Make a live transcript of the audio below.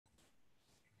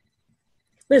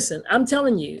Listen, I'm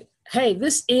telling you, hey,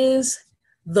 this is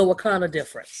the Wakanda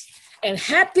difference. And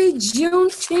happy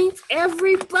Juneteenth,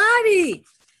 everybody.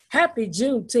 Happy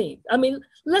Juneteenth. I mean,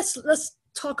 let's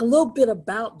talk a little bit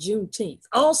about Juneteenth,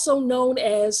 also known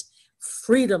as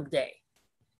Freedom Day,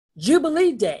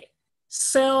 Jubilee Day,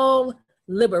 Cell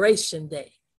Liberation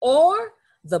Day, or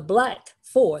the Black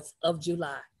 4th of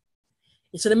July.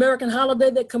 It's an American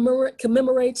holiday that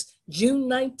commemorates June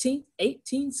 19th,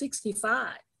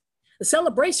 1865. The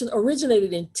celebration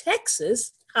originated in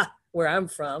Texas, where I'm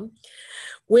from,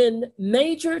 when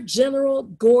Major General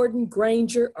Gordon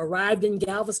Granger arrived in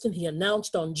Galveston. He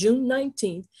announced on June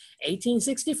 19th,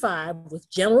 1865, with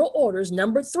General Orders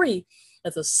number 3,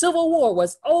 that the Civil War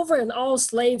was over and all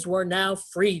slaves were now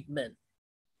freedmen.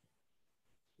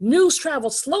 News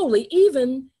traveled slowly,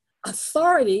 even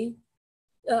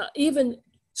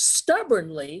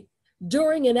stubbornly,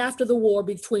 during and after the war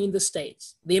between the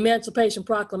states. The Emancipation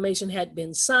Proclamation had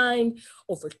been signed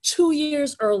over 2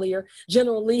 years earlier.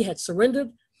 General Lee had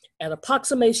surrendered at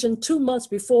approximation 2 months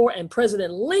before, and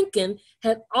President Lincoln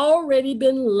had already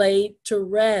been laid to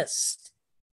rest.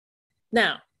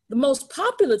 Now, the most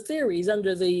popular theories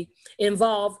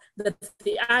involved that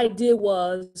the idea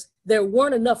was there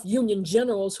weren't enough Union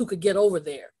generals who could get over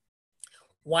there.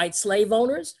 White slave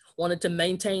owners wanted to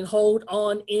maintain hold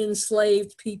on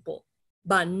enslaved people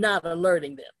by not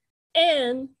alerting them.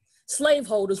 And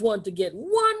slaveholders wanted to get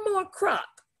one more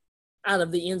crop out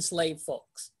of the enslaved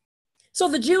folks. So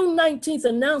the June 19th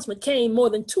announcement came more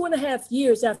than 2.5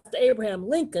 years after Abraham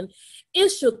Lincoln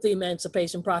issued the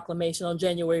Emancipation Proclamation on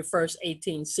January 1st,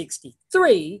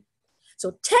 1863.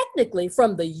 So technically,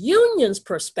 from the Union's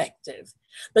perspective,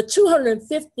 the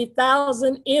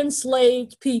 250,000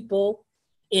 enslaved people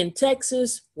in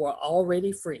Texas were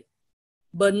already free,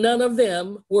 but none of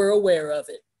them were aware of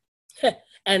it.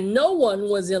 And no one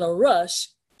was in a rush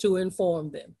to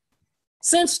inform them.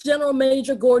 Since General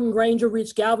Major Gordon Granger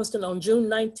reached Galveston on June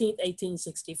 19,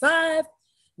 1865,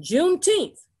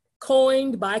 Juneteenth,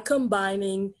 coined by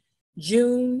combining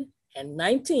June and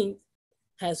 19th,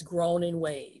 has grown in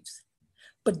waves.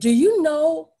 But do you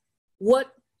know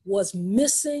what was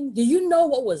missing? Do you know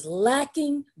what was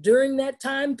lacking during that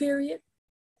time period?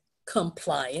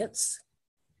 Compliance.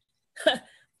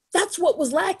 That's what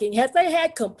was lacking. Had they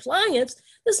had compliance,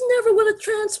 this never would have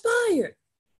transpired.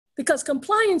 Because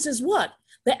compliance is what?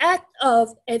 The act of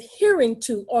adhering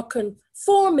to or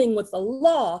conforming with a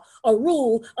law, a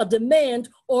rule, a demand,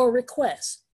 or a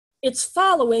request. It's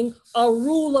following a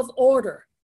rule of order.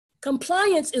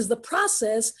 Compliance is the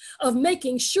process of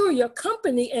making sure your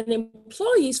company and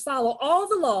employees follow all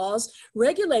the laws,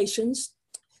 regulations,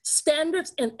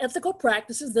 standards, and ethical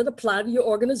practices that apply to your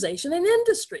organization and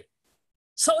industry.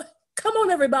 So come on,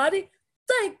 everybody.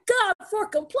 Thank God for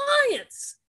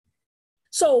compliance.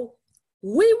 So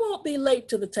we won't be late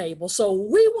to the table, so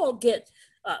we won't get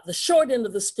the short end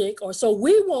of the stick, or so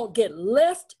we won't get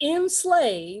left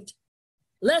enslaved.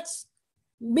 Let's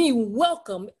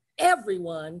welcome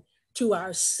everyone to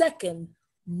our second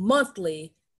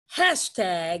monthly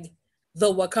hashtag,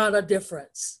 the Wakanda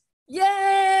difference.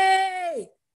 Yay!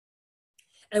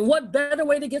 And what better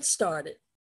way to get started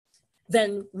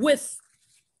than with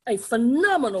a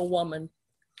phenomenal woman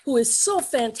who is so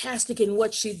fantastic in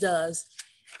what she does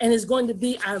and is going to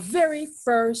be our very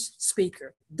first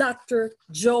speaker, Dr.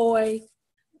 Joy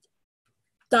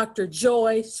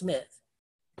Smith.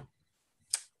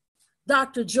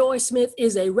 Dr. Joy Smith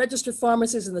is a registered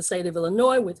pharmacist in the state of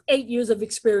Illinois with 8 years of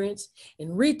experience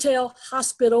in retail,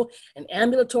 hospital, and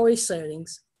ambulatory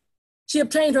settings. She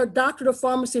obtained her doctorate of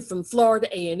pharmacy from Florida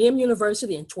A&M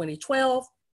University in 2012.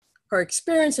 Her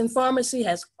experience in pharmacy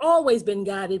has always been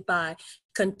guided by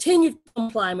continued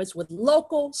compliance with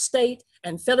local, state,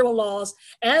 and federal laws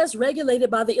as regulated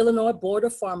by the Illinois Board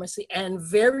of Pharmacy and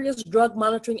various drug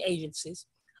monitoring agencies.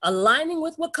 Aligning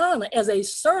with Wakanda as a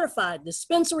certified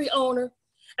dispensary owner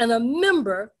and a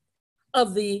member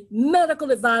of the Medical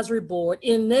Advisory Board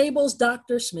enables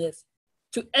Dr. Smith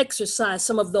to exercise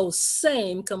some of those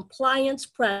same compliance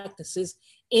practices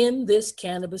in this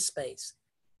cannabis space.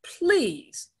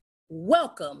 Please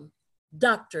welcome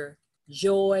Dr.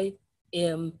 Joy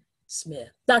M. Smith.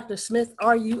 Dr. Smith,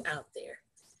 are you out there?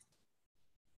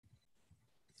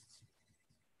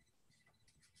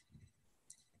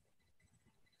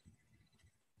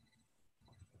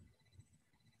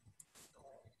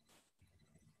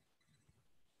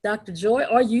 Dr. Joy,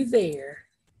 are you there?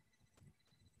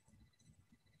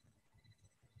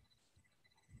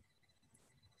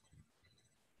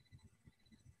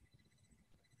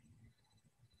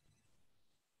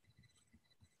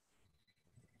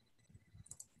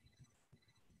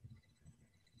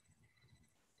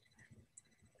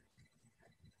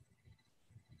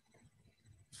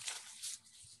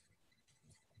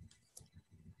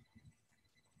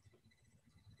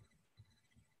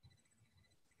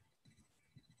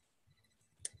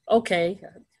 Okay,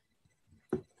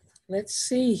 let's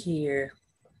see here.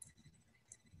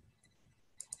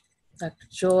 Dr.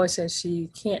 Joy says she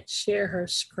can't share her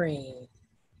screen.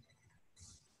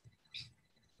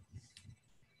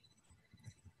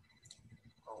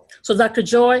 So Dr.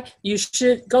 Joy, you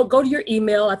should go to your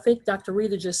email. I think Dr.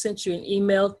 Rita just sent you an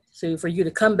email for you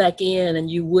to come back in,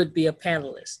 and you would be a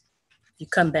panelist. You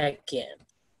come back in.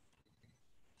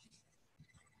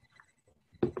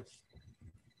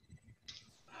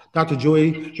 Dr.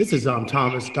 Joy, this is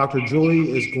Thomas. Dr. Joy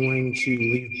is going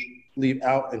to leave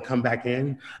out and come back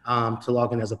in to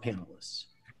log in as a panelist.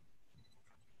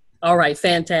 All right,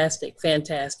 fantastic,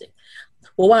 fantastic.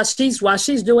 Well, while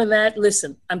she's doing that,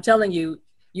 listen, I'm telling you,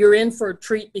 you're in for a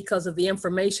treat because of the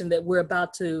information that we're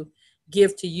about to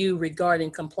give to you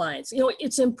regarding compliance. You know,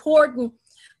 it's important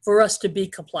for us to be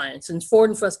compliant. It's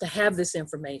important for us to have this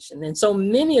information. And so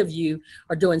many of you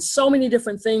are doing so many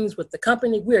different things with the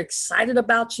company. We're excited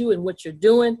about you and what you're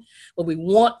doing, but we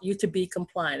want you to be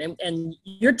compliant. And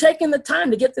you're taking the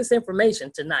time to get this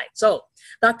information tonight. So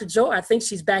Dr. Joy, I think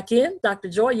she's back in. Dr.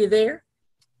 Joy, you there?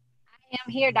 I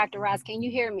am here, Dr. Ross. Can you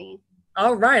hear me?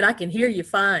 All right, I can hear you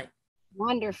fine.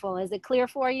 Wonderful. Is it clear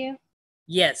for you?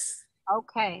 Yes.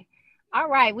 Okay. All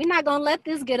right. We're not going to let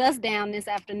this get us down this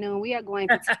afternoon. We are going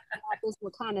to talk about this,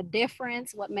 what kind of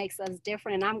difference, what makes us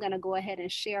different. And I'm going to go ahead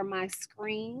and share my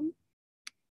screen.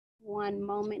 One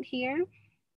moment here.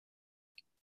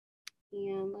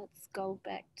 And let's go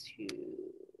back to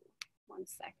 1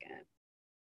 second.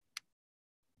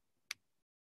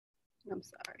 I'm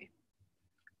sorry.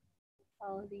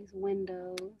 All of these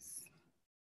windows.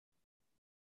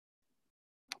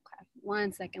 Okay,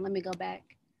 1 second. Let me go back.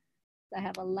 I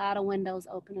have a lot of windows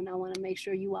open and I want to make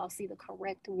sure you all see the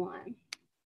correct one.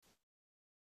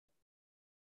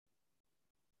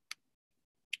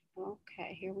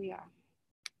 Okay, here we are.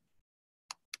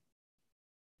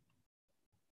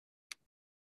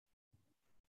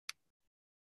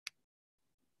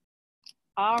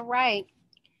 All right.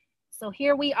 So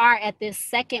here we are at this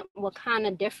second what kind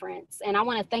of difference. And I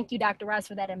want to thank you, Dr. Ross,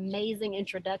 for that amazing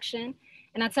introduction.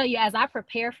 And I tell you, as I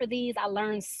prepare for these, I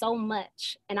learned so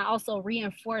much. And I also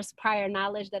reinforce prior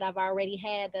knowledge that I've already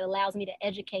had that allows me to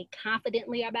educate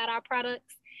confidently about our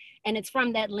products. And it's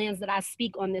from that lens that I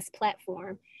speak on this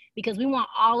platform, because we want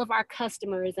all of our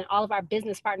customers and all of our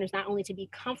business partners not only to be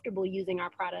comfortable using our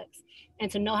products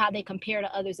and to know how they compare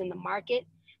to others in the market,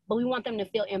 but we want them to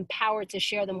feel empowered to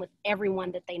share them with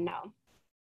everyone that they know.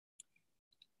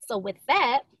 So with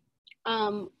that,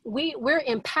 we're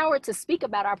empowered to speak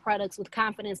about our products with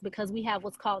confidence because we have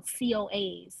what's called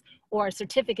COAs, or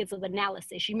certificates of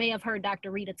analysis. You may have heard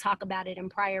Dr. Rita talk about it in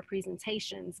prior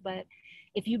presentations, but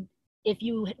if you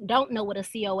don't know what a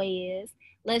COA is,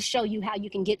 let's show you how you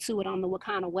can get to it on the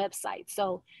Wakana website.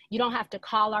 So you don't have to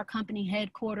call our company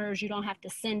headquarters. You don't have to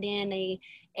send in a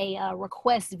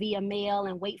request via mail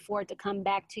and wait for it to come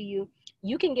back to you.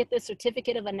 You can get this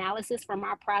certificate of analysis from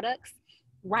our products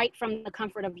right from the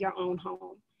comfort of your own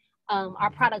home. Our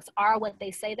products are what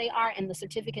they say they are, and the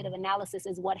certificate of analysis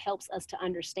is what helps us to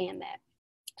understand that.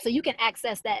 So you can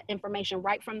access that information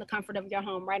right from the comfort of your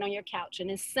home, right on your couch,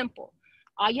 and it's simple.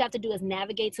 All you have to do is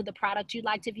navigate to the product you'd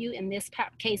like to view. In this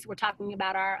case, we're talking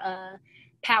about our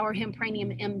Power Hemp Premium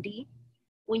MD.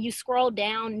 When you scroll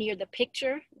down near the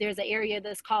picture, there's an area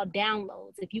that's called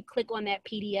downloads. If you click on that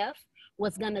PDF,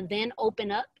 what's gonna then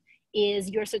open up is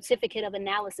your certificate of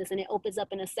analysis, and it opens up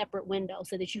in a separate window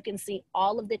so that you can see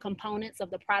all of the components of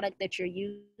the product that you're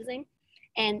using.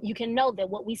 And you can know that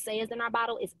what we say is in our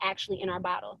bottle is actually in our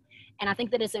bottle. And I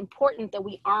think that it's important that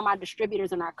we arm our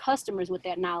distributors and our customers with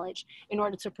that knowledge in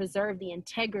order to preserve the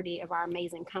integrity of our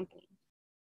amazing company.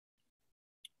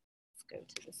 Let's go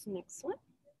to this next one.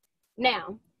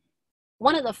 Now,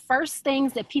 one of the first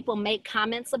things that people make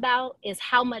comments about is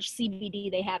how much CBD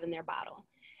they have in their bottle.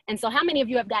 And so how many of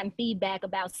you have gotten feedback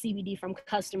about CBD from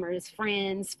customers,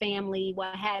 friends, family,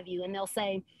 what have you? And they'll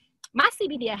say, my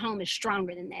CBD at home is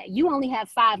stronger than that. You only have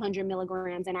 500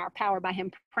 milligrams in our Power by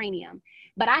Hemp Premium,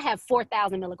 but I have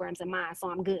 4,000 milligrams in mine, so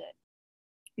I'm good.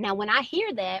 Now, when I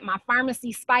hear that, my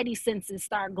pharmacy spidey senses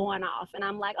start going off, and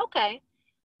I'm like, okay,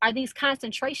 are these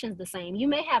concentrations the same? You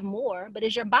may have more, but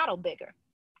is your bottle bigger?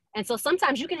 And so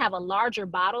sometimes you can have a larger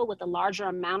bottle with a larger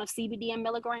amount of CBD in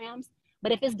milligrams,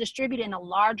 but if it's distributed in a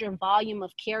larger volume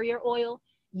of carrier oil,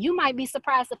 you might be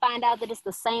surprised to find out that it's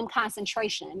the same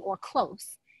concentration or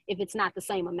close if it's not the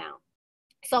same amount.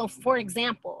 So for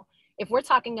example, if we're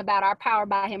talking about our Power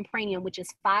by Hemp Premium, which is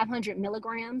 500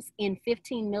 milligrams in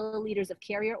 15 milliliters of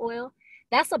carrier oil,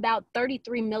 that's about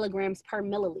 33 milligrams per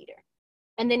milliliter.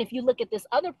 And then if you look at this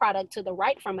other product to the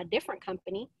right from a different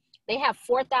company, they have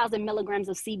 4,000 milligrams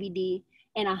of CBD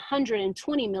and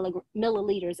 120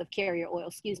 milliliters of carrier oil,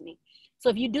 So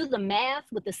if you do the math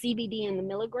with the CBD and the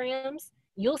milligrams,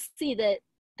 you'll see that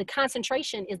the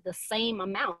concentration is the same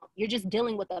amount. You're just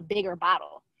dealing with a bigger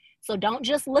bottle. So don't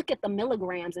just look at the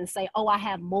milligrams and say, oh, I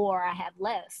have more, I have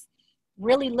less.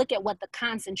 Really look at what the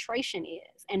concentration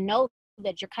is and know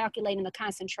that you're calculating the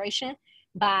concentration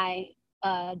by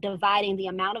dividing the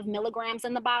amount of milligrams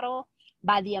in the bottle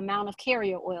by the amount of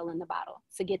carrier oil in the bottle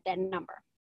to get that number.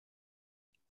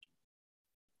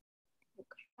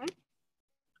 Okay.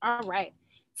 All right.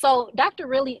 So Dr.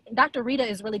 Rita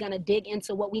is really going to dig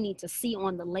into what we need to see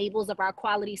on the labels of our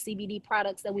quality CBD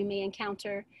products that we may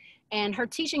encounter. And her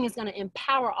teaching is going to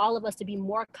empower all of us to be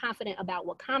more confident about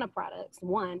what kind of products,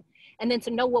 one, and then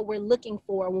to know what we're looking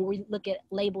for when we look at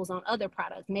labels on other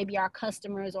products. Maybe our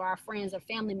customers or our friends or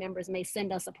family members may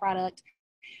send us a product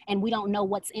and they don't know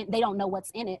what's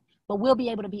in it, but we'll be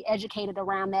able to be educated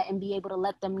around that and be able to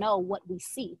let them know what we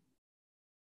see.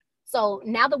 So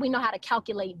now that we know how to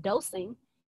calculate dosing,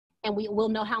 and we will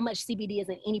know how much CBD is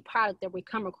in any product that we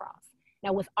come across.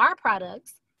 Now with our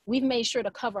products, we've made sure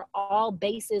to cover all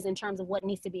bases in terms of what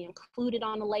needs to be included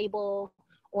on the label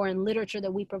or in literature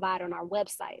that we provide on our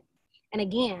website. And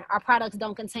again, our products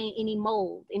don't contain any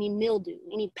mold, any mildew,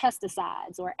 any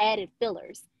pesticides or added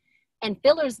fillers. And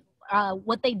fillers,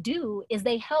 what they do is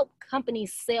they help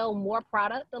companies sell more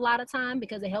product a lot of time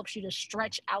because it helps you to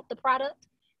stretch out the product.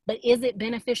 But is it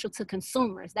beneficial to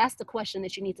consumers? That's the question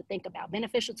that you need to think about.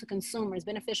 Beneficial to consumers,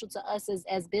 beneficial to us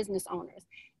as business owners.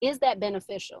 Is that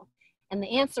beneficial? And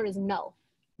the answer is no.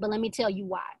 But let me tell you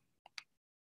why.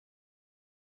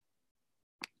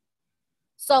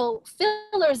 So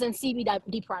fillers in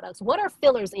CBD products, what are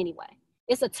fillers anyway?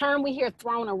 It's a term we hear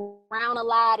thrown around a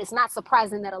lot. It's not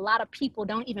surprising that a lot of people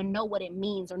don't even know what it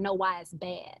means or know why it's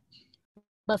bad.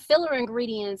 But filler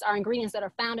ingredients are ingredients that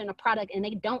are found in a product and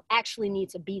they don't actually need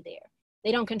to be there.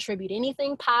 They don't contribute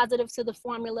anything positive to the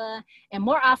formula. And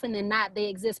more often than not, they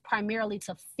exist primarily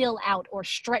to fill out or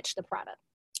stretch the product.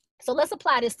 So let's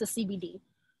apply this to CBD.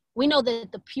 We know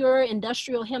that the pure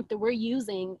industrial hemp that we're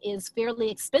using is fairly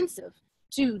expensive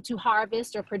to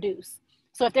harvest or produce.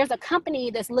 So if there's a company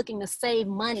that's looking to save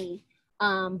money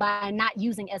by not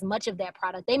using as much of that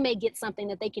product, they may get something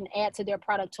that they can add to their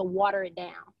product to water it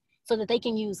down, so that they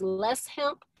can use less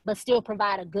hemp, but still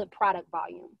provide a good product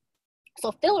volume.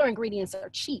 So filler ingredients are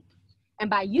cheap. And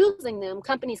by using them,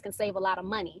 companies can save a lot of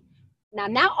money. Now,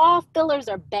 not all fillers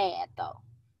are bad though.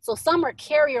 So some are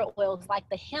carrier oils like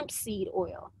the hemp seed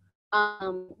oil.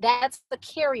 That's the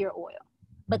carrier oil,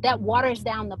 but that waters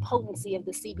down the potency of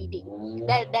the CBD.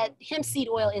 That hemp seed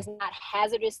oil is not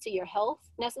hazardous to your health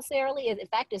necessarily. In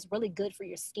fact, it's really good for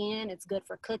your skin. It's good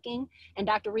for cooking. And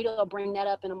Dr. Rita will bring that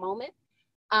up in a moment.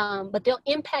 But they'll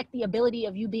impact the ability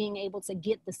of you being able to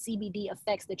get the CBD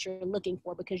effects that you're looking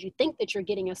for because you think that you're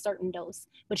getting a certain dose,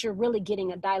 but you're really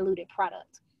getting a diluted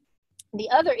product. The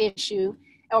other issue,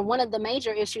 or one of the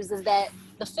major issues, is that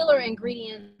the filler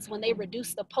ingredients, when they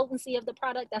reduce the potency of the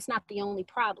product, that's not the only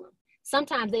problem.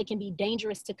 Sometimes they can be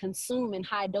dangerous to consume in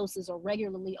high doses or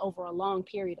regularly over a long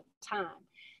period of time.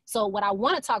 So what I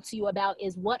want to talk to you about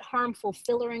is what harmful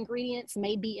filler ingredients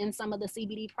may be in some of the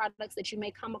CBD products that you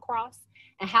may come across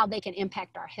and how they can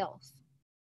impact our health.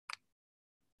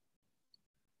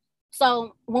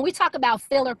 So when we talk about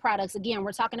filler products, again,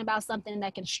 we're talking about something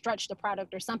that can stretch the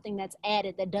product or something that's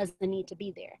added that doesn't need to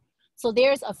be there. So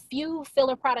there's a few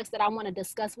filler products that I want to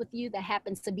discuss with you that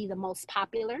happens to be the most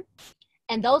popular.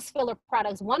 And those filler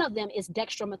products, one of them is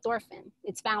dextromethorphan.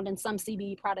 It's found in some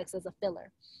CBD products as a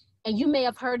filler. And you may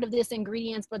have heard of this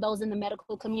ingredient for those in the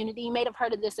medical community. You may have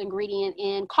heard of this ingredient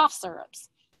in cough syrups.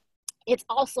 It's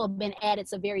also been added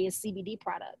to various CBD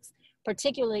products,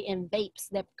 particularly in vapes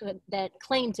that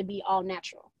claim to be all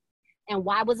natural. And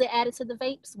why was it added to the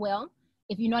vapes? Well,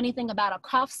 if you know anything about a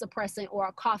cough suppressant or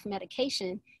a cough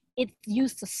medication, it's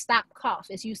used to stop cough.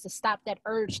 It's used to stop that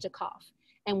urge to cough.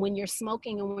 And when you're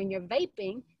smoking and when you're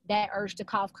vaping, that urge to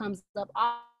cough comes up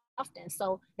often.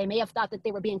 So they may have thought that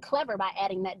they were being clever by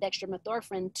adding that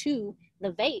dextromethorphan to the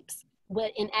vapes,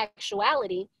 but in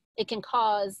actuality, it can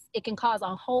cause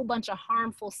a whole bunch of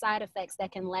harmful side effects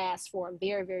that can last for a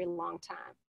very, very long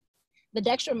time. The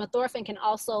dextromethorphan can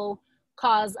also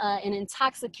cause an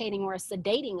intoxicating or a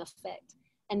sedating effect,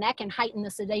 and that can heighten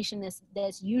the sedation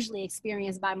that's usually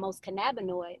experienced by most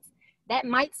cannabinoids. That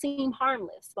might seem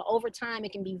harmless, but over time,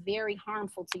 it can be very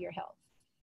harmful to your health.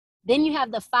 Then you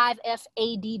have the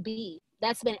 5-FADB.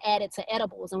 That's been added to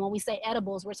edibles. And when we say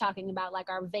edibles, we're talking about like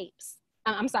our vapes.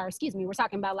 We're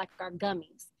talking about like our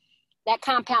gummies. That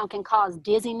compound can cause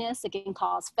dizziness. It can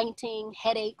cause fainting,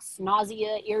 headaches,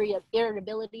 nausea,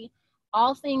 irritability,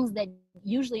 all things that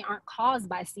usually aren't caused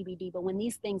by CBD, but when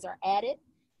these things are added,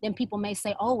 then people may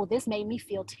say, oh, well, this made me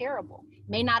feel terrible.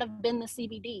 May not have been the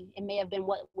CBD. It may have been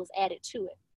what was added to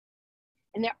it.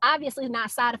 And they're obviously not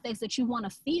side effects that you want to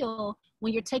feel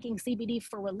when you're taking CBD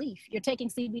for relief. You're taking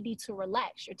CBD to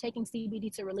relax. You're taking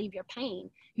CBD to relieve your pain.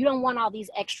 You don't want all these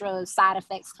extra side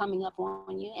effects coming up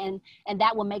on you. And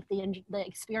that will make the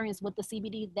experience with the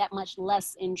CBD that much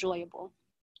less enjoyable.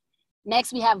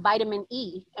 Next, we have vitamin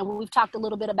E. And we've talked a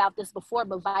little bit about this before,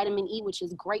 but vitamin E, which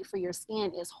is great for your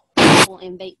skin, is horrible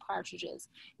in vape cartridges.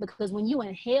 Because when you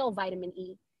inhale vitamin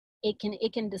E,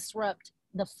 it can disrupt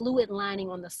the fluid lining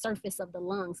on the surface of the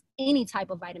lungs. Any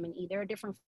type of vitamin E, there are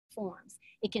different forms.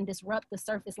 It can disrupt the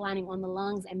surface lining on the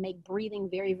lungs and make breathing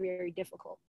very, very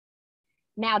difficult.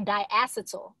 Now,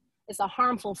 diacetyl is a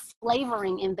harmful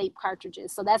flavoring in vape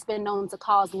cartridges. So that's been known to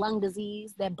cause lung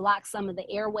disease that blocks some of the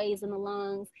airways in the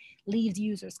lungs, leaves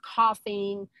users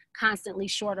coughing, constantly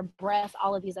short of breath,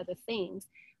 all of these other things.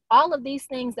 All of these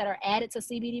things that are added to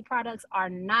CBD products are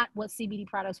not what CBD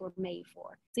products were made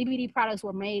for. CBD products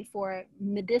were made for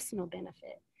medicinal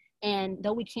benefit. And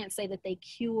though we can't say that they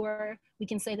cure, we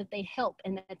can say that they help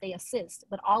and that they assist.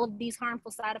 But all of these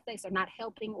harmful side effects are not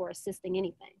helping or assisting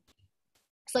anything.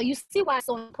 So you see why it's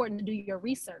so important to do your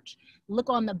research. Look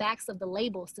on the backs of the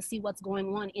labels to see what's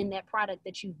going on in that product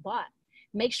that you've bought.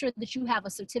 Make sure that you have a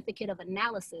certificate of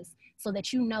analysis so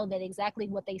that you know that exactly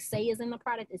what they say is in the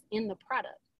product is in the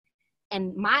product.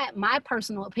 And my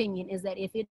personal opinion is that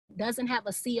if it doesn't have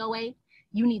a COA,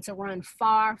 you need to run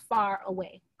far, far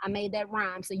away. I made that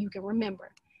rhyme so you can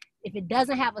remember. If it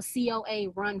doesn't have a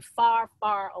COA, run far,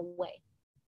 far away.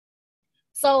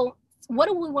 So what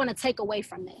do we want to take away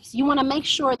from this? You want to make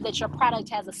sure that your product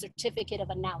has a certificate of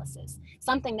analysis,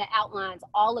 something that outlines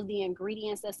all of the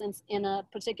ingredients that's in a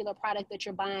particular product that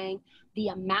you're buying, the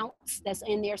amounts that's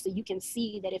in there, so you can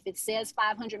see that if it says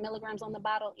 500 milligrams on the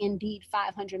bottle, indeed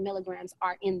 500 milligrams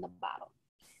are in the bottle.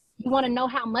 You want to know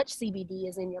how much CBD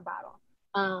is in your bottle.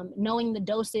 Knowing the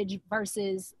dosage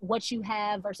versus what you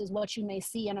have versus what you may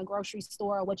see in a grocery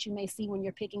store, or what you may see when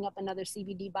you're picking up another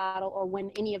CBD bottle, or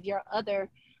when any of your other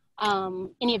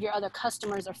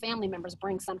customers or family members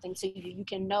bring something to you. You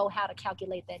can know how to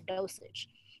calculate that dosage.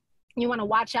 You want to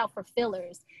watch out for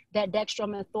fillers, that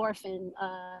dextromethorphan,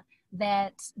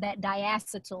 that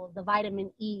diacetyl, the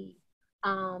vitamin E,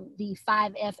 the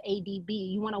 5-FADB.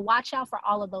 You want to watch out for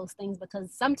all of those things,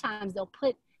 because sometimes they'll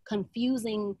put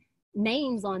confusing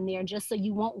names on there just so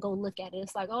you won't go look at it.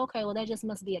 It's like, okay, well, that just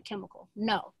must be a chemical.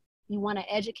 No, you want to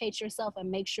educate yourself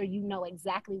and make sure you know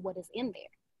exactly what is in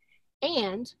there.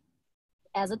 And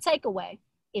as a takeaway,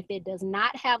 if it does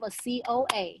not have a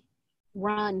COA,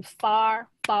 run far,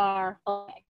 far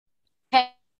away.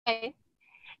 Okay?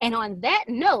 And on that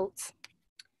note,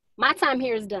 my time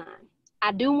here is done.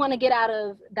 I do want to get out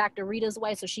of Dr. Rita's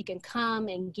way so she can come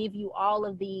and give you all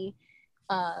of the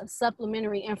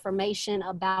supplementary information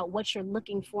about what you're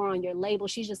looking for on your label.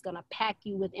 She's just going to pack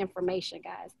you with information,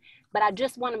 guys. But I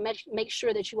just want to make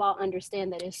sure that you all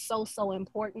understand that it's so, so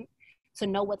important to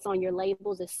know what's on your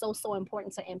labels. It's so, so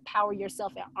important to empower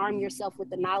yourself and arm yourself with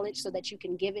the knowledge so that you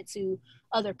can give it to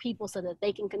other people so that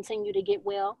they can continue to get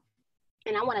well.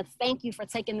 And I want to thank you for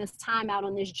taking this time out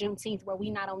on this Juneteenth, where we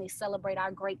not only celebrate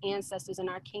our great ancestors and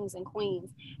our kings and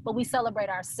queens, but we celebrate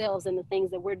ourselves and the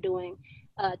things that we're doing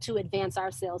to advance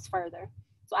ourselves further.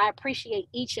 So I appreciate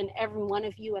each and every one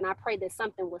of you, and I pray that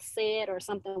something was said or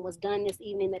something was done this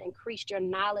evening that increased your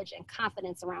knowledge and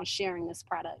confidence around sharing this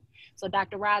product. So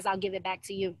Dr. Roz, I'll give it back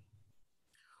to you.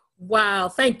 Wow,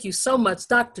 thank you so much,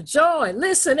 Dr. Joy.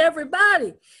 Listen,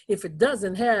 everybody, if it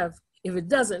doesn't have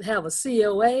a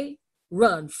COA,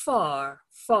 run far,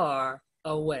 far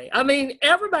away. I mean,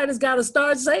 everybody's got to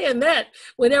start saying that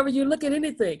whenever you look at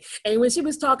anything. And when she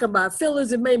was talking about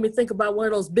fillers, it made me think about one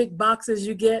of those big boxes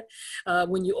you get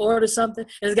when you order something,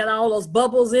 and it's got all those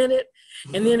bubbles in it.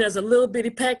 And then there's a little bitty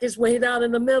package way down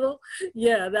in the middle.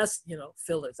 Yeah, that's,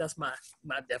 fillers. That's my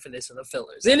definition of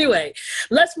fillers. Anyway,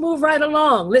 let's move right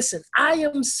along. Listen, I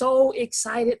am so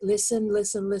excited.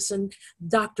 Listen,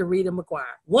 Dr. Rita McGuire,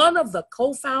 one of the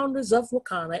co-founders of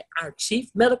Wakana, our chief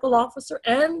medical officer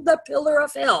and the pillar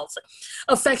of health,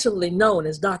 affectionately known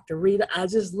as Dr. Rita. I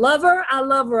just love her. I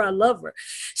love her.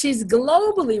 She's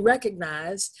globally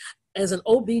recognized as an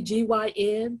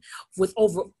OBGYN with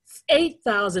over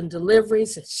 8,000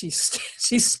 deliveries.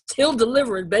 She's still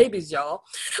delivering babies, y'all.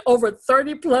 Over a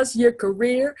 30-plus year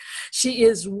career. She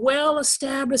is well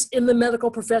established in the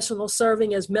medical professional,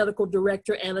 serving as medical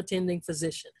director and attending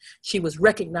physician. She was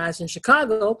recognized in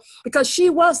Chicago because she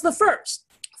was the first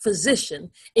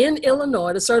physician in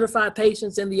Illinois to certify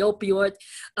patients in the opioid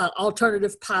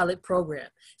alternative pilot program.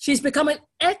 She's become an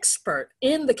expert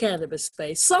in the cannabis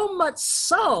space, so much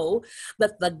so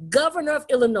that the governor of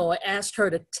Illinois asked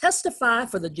her to testify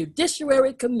for the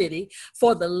Judiciary Committee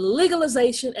for the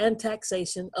legalization and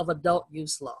taxation of adult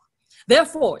use law.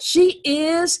 Therefore, she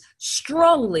is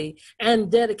strongly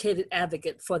and dedicated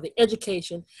advocate for the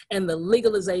education and the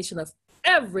legalization of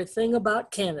everything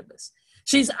about cannabis.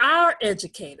 She's our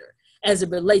educator as it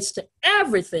relates to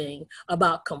everything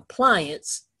about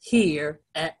compliance here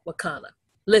at Wakana.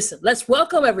 Listen, let's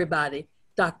welcome everybody,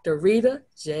 Dr. Rita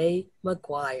J.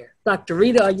 McGuire. Dr.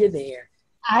 Rita, are you there?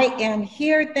 I am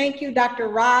here. Thank you, Dr.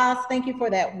 Ross. Thank you for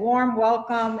that warm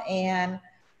welcome, and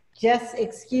just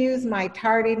excuse my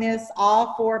tardiness.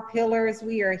 All four pillars,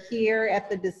 we are here at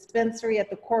the dispensary, at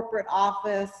the corporate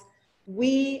office.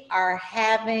 We are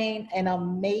having an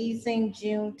amazing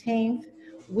Juneteenth.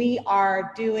 We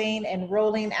are doing and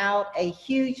rolling out a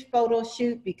huge photo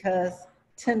shoot because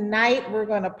tonight we're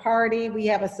going to party. We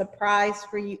have a surprise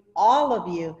for you, all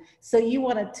of you. So you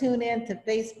want to tune in to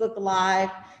Facebook Live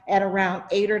at around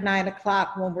 8 or 9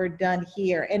 o'clock when we're done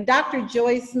here. And Dr.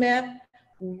 Joy Smith,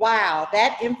 wow,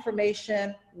 that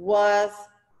information was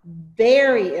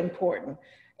very important.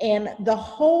 And the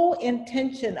whole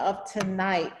intention of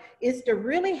tonight is to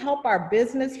really help our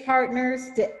business partners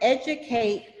to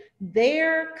educate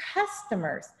their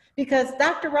customers. Because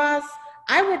Dr. Ross,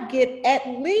 I would get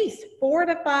at least 4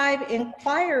 to 5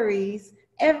 inquiries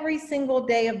every single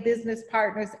day of business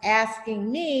partners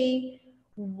asking me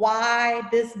why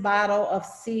this bottle of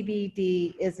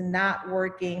CBD is not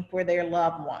working for their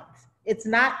loved ones. It's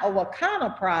not a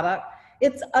Wakana product,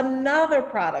 it's another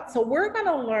product. So we're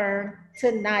gonna learn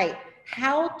tonight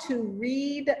how to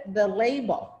read the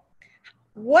label,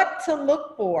 what to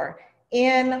look for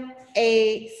in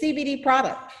a CBD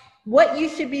product, what you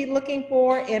should be looking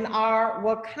for in our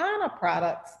Wakana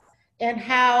products, and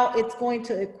how it's going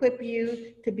to equip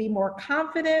you to be more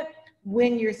confident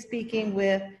when you're speaking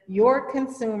with your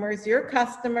consumers, your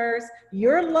customers,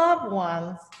 your loved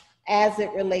ones as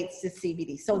it relates to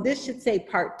CBD. So this should say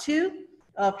part 2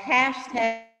 of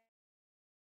hashtag.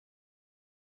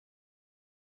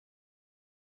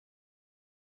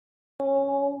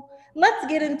 Let's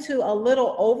get into a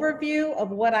little overview of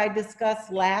what I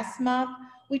discussed last month.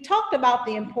 We talked about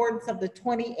the importance of the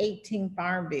 2018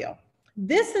 Farm Bill.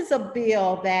 This is a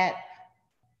bill that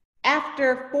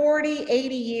after 40,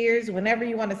 80 years, whenever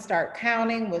you want to start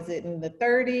counting, was it in the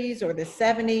 30s or the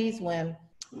 70s when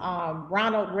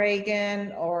Ronald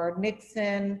Reagan or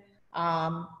Nixon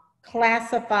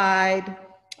classified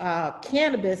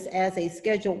cannabis as a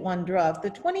Schedule I drug, the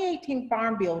 2018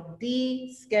 Farm Bill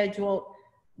descheduled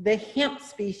the hemp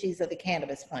species of the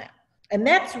cannabis plant. And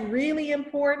that's really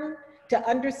important to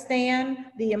understand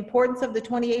the importance of the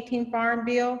 2018 Farm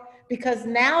Bill, because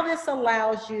now this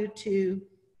allows you to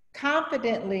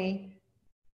confidently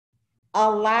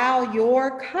allow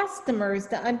your customers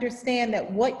to understand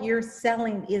that what you're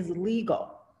selling is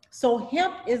legal. So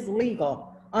hemp is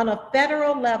legal on a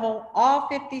federal level, all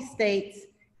 50 states.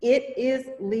 It is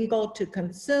legal to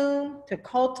consume, to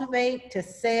cultivate, to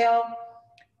sell,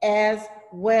 as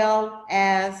well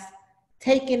as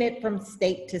taking it from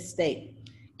state to state.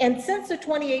 And since the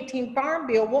 2018 Farm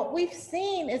Bill, what we've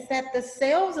seen is that the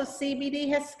sales of CBD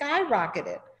has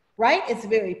skyrocketed, right? It's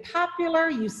very popular.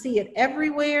 You see it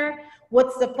everywhere.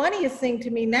 What's the funniest thing to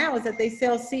me now is that they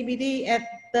sell CBD at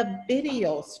the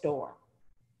video store.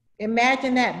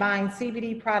 Imagine that, buying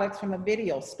CBD products from a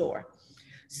video store.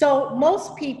 So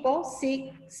most people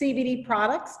seek CBD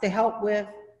products to help with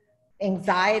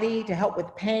anxiety, to help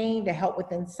with pain, to help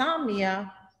with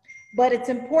insomnia. But it's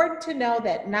important to know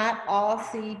that not all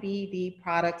CBD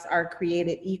products are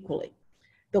created equally.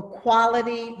 The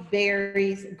quality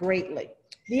varies greatly.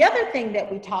 The other thing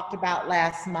that we talked about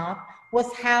last month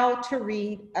was how to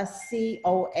read a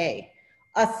COA.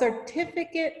 A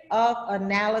certificate of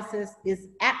analysis is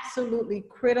absolutely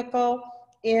critical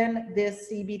in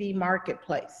this CBD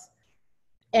marketplace.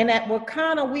 And at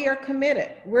Wakana, we are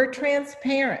committed. We're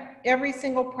transparent. Every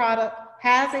single product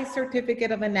has a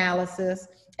certificate of analysis,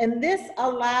 and this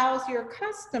allows your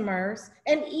customers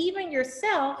and even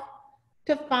yourself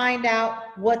to find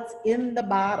out what's in the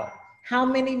bottle, how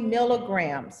many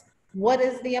milligrams, what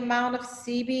is the amount of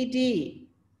CBD.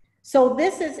 So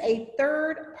this is a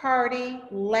third-party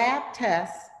lab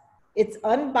test. It's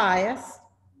unbiased.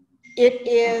 It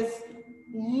is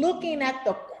looking at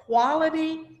the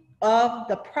quality of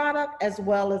the product as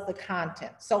well as the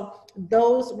content. So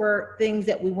those were things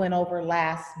that we went over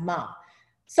last month.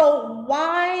 So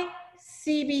why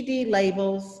CBD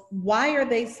labels? Why are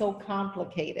they so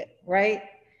complicated, right?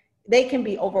 They can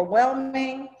be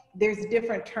overwhelming. There's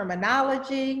different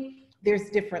terminology. There's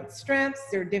different strengths.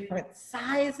 There are different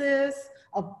sizes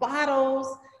of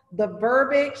bottles. The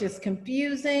verbiage is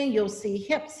confusing. You'll see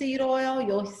hemp seed oil.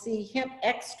 You'll see hemp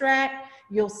extract.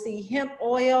 You'll see hemp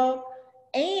oil.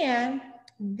 And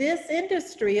this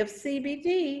industry of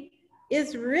CBD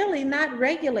is really not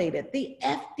regulated. The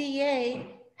FDA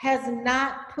has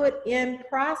not put in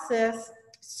process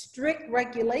strict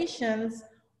regulations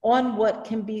on what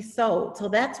can be sold. So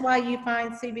that's why you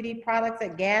find CBD products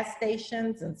at gas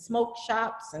stations and smoke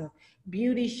shops and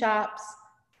beauty shops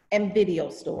and video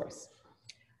stores.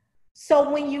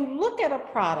 So when you look at a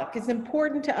product, it's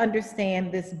important to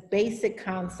understand this basic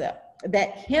concept that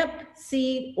hemp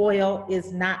seed oil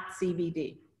is not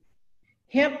CBD.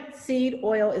 Hemp seed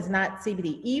oil is not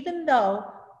CBD, even though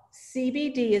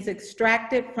CBD is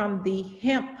extracted from the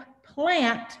hemp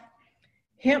plant.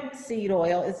 Hemp seed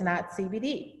oil is not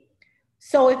CBD.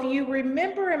 So if you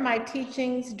remember in my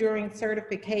teachings during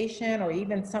certification, or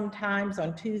even sometimes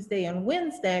on Tuesday and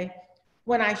Wednesday,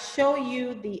 when I show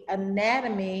you the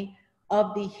anatomy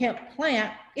of the hemp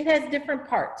plant, it has different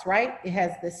parts, right? It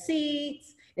has the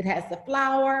seeds, it has the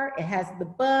flower, it has the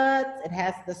buds, it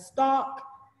has the stalk,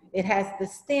 it has the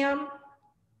stem.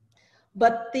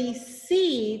 But the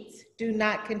seeds do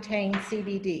not contain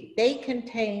CBD. They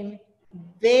contain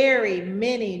very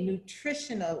many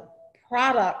nutritional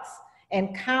products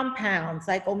and compounds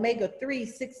like omega-3,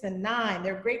 6, and 9.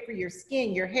 They're great for your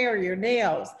skin, your hair, your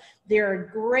nails. They're a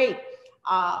great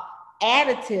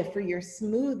additive for your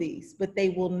smoothies, but they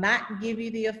will not give you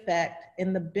the effect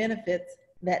and the benefits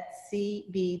that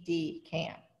CBD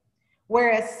can.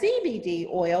 Whereas CBD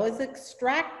oil is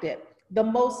extracted, the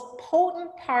most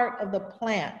potent part of the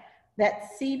plant that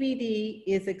CBD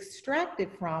is extracted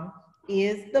from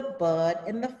is the bud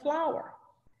and the flower.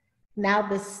 Now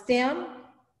the stem,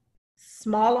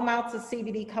 small amounts of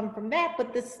CBD come from that,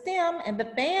 but the stem and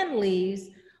the fan leaves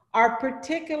are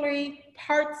particularly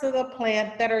parts of the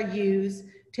plant that are used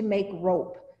to make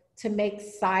rope, to make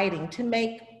siding, to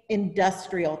make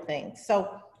industrial things.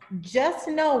 So just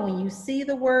know when you see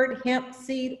the word hemp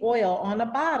seed oil on a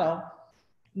bottle,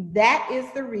 that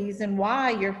is the reason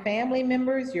why your family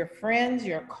members, your friends,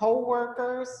 your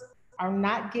co-workers are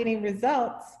not getting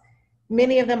results.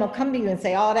 Many of them will come to you and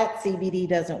say, oh, that CBD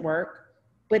doesn't work.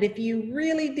 But if you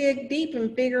really dig deep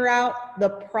and figure out the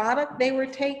product they were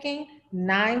taking,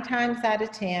 9 times out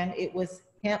of 10, it was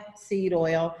hemp seed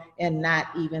oil and not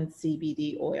even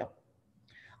CBD oil.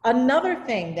 Another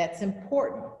thing that's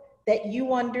important that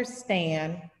you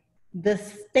understand the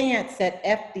stance that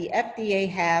the FDA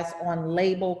has on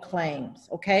label claims,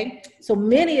 okay? So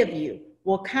many of you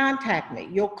will contact me,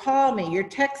 you'll call me, you'll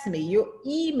text me, you'll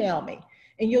email me,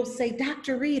 and you'll say,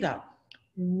 Dr. Rita,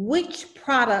 which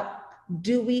product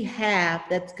do we have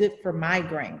that's good for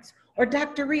migraines? Or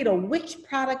Dr. Rita, which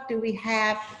product do we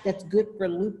have that's good for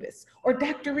lupus? Or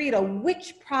Dr. Rita,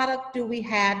 which product do we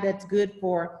have that's good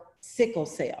for sickle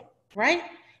cell, right?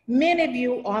 Many of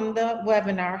you on the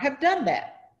webinar have done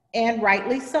that, and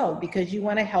rightly so, because you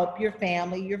want to help your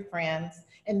family, your friends,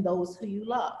 and those who you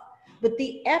love. But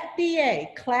the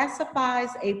FDA classifies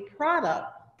a product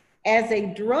as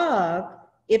a drug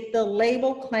if the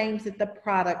label claims that the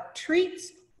product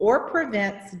treats or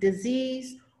prevents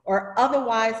disease or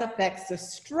otherwise affects the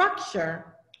structure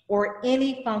or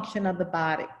any function of the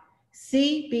body.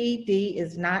 CBD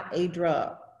is not a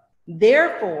drug.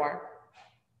 Therefore,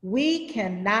 we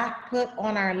cannot put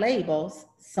on our labels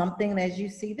something as you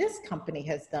see this company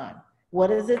has done. What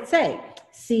does it say?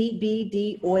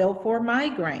 CBD oil for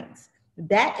migraines.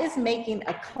 That is making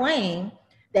a claim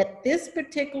that this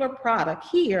particular product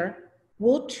here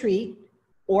will treat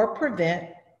or prevent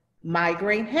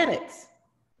migraine headaches.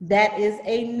 That is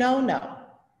a no-no.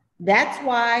 That's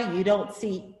why you don't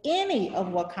see any of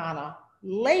Wakana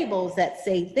labels that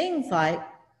say things like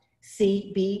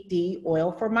CBD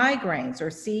oil for migraines or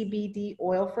CBD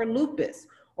oil for lupus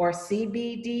or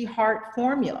CBD heart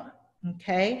formula,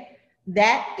 okay?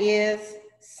 That is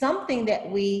something that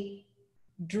we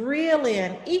drill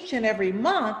in each and every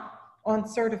month on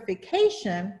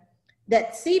certification,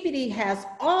 that CBD has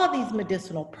all these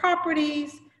medicinal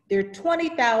properties. There are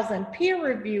 20,000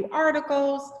 peer-reviewed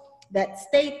articles that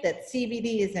state that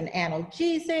CBD is an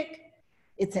analgesic,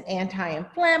 it's an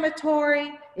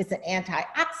anti-inflammatory, it's an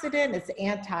antioxidant, it's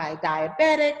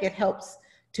anti-diabetic, it helps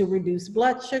to reduce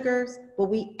blood sugars, but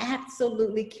we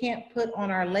absolutely can't put on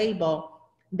our label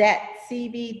that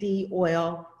CBD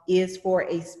oil is for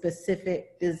a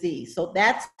specific disease. So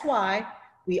that's why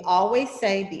we always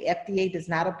say the FDA does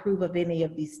not approve of any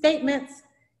of these statements.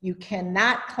 You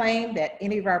cannot claim that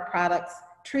any of our products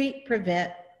treat,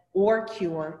 prevent, or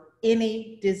cure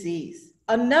any disease.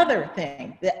 Another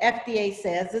thing the FDA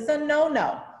says is a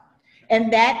no-no,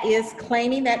 and that is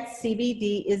claiming that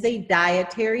CBD is a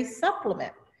dietary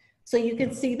supplement. So you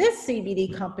can see this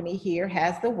CBD company here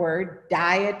has the word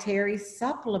dietary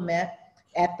supplement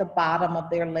at the bottom of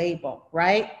their label,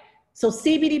 right? So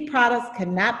CBD products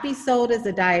cannot be sold as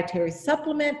a dietary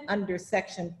supplement under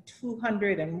Section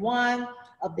 201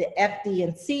 of the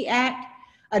FD&C Act.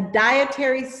 A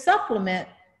dietary supplement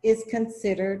is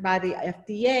considered by the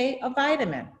FDA a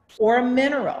vitamin or a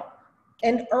mineral,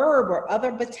 an herb or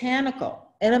other botanical,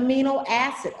 an amino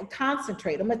acid, a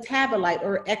concentrate, a metabolite,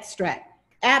 or extract.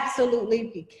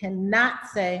 Absolutely, you cannot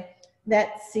say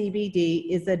that CBD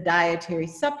is a dietary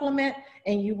supplement,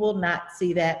 and you will not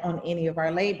see that on any of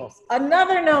our labels.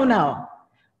 Another no-no,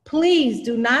 please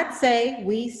do not say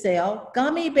we sell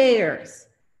gummy bears.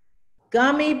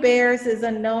 Gummy bears is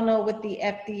a no-no with the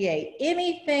FDA.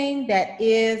 Anything that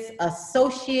is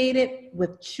associated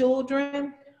with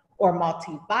children or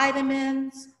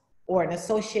multivitamins or an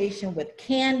association with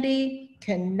candy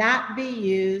cannot be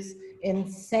used in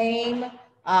same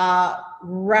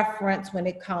reference when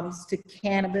it comes to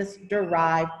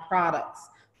cannabis-derived products.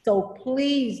 So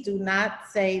please do not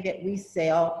say that we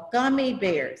sell gummy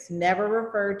bears. Never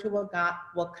refer to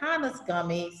Wakana's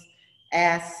gummies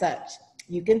as such.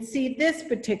 You can see this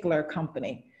particular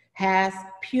company has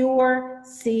pure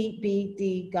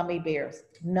CBD gummy bears.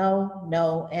 No,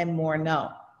 no, and more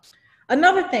no.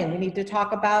 Another thing we need to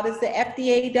talk about is the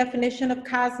FDA definition of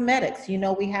cosmetics. You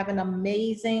know, we have an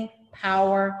amazing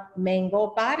Power Mango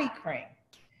body cream.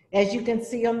 As you can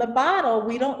see on the bottle,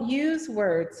 we don't use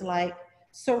words like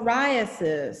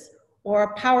psoriasis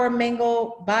or Power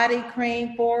Mango body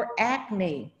cream for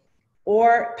acne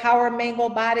or Power Mango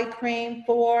body cream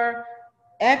for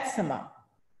eczema.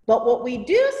 But what we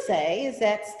do say is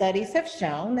that studies have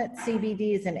shown that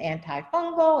CBD is an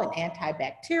antifungal and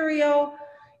antibacterial.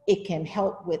 It can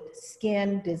help with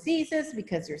skin diseases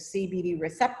because there's CBD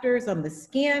receptors on the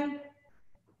skin.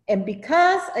 And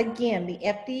because, again, the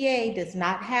FDA does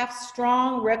not have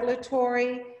strong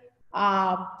regulatory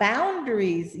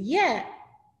boundaries yet,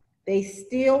 they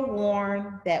still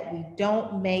warn that we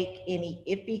don't make any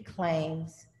iffy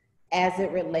claims as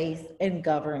it relates and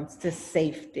governs to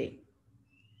safety.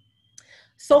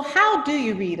 So how do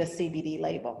you read a CBD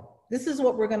label? This is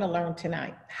what we're going to learn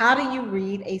tonight. How do you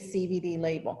read a CBD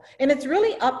label? And it's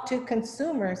really up to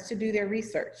consumers to do their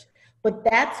research. But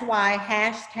that's why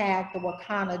hashtag the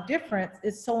Wakana difference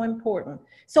is so important.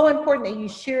 So important that you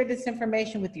share this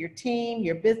information with your team,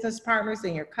 your business partners,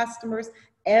 and your customers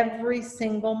every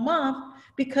single month,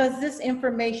 because this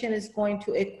information is going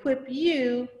to equip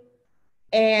you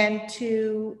and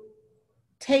to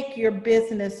take your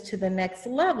business to the next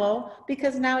level,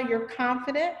 because now you're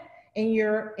confident and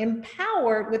you're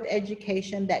empowered with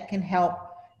education that can help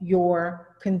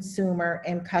your consumer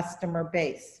and customer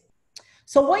base.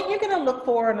 So what you're going to look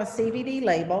for on a CBD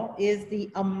label is the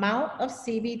amount of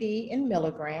CBD in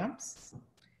milligrams.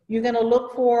 You're going to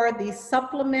look for the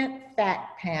supplement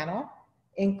fact panel,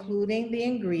 including the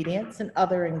ingredients and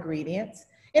other ingredients.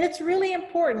 And it's really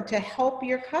important to help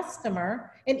your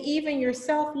customer and even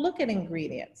yourself look at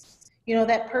ingredients. You know,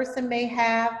 that person may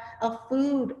have a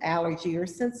food allergy or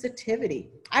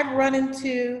sensitivity. I've run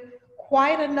into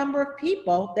quite a number of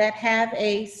people that have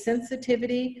a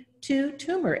sensitivity to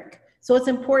turmeric. So it's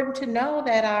important to know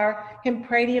that our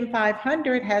Hempradium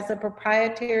 500 has a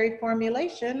proprietary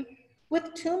formulation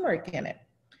with turmeric in it.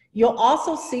 You'll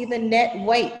also see the net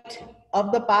weight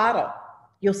of the bottle.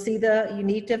 You'll see you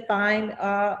need to find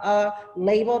a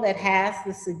label that has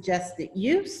the suggested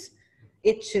use.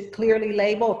 It should clearly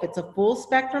label if it's a full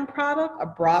spectrum product, a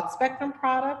broad spectrum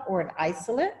product, or an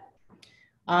isolate.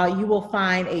 You will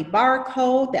find a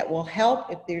barcode that will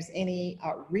help if there's any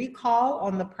recall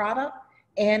on the product,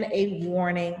 and a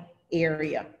warning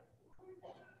area.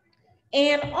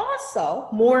 And also,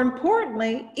 more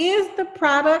importantly, is the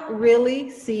product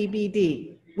really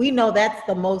CBD? We know that's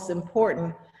the most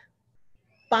important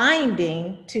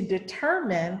finding to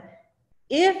determine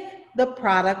if the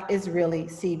product is really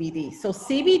CBD. So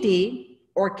CBD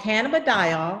or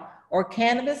cannabidiol or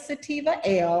cannabis sativa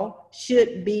ale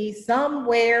should be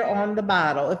somewhere on the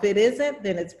bottle. If it isn't,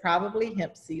 then it's probably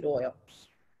hemp seed oil.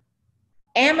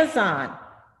 Amazon,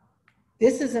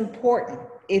 this is important.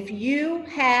 If you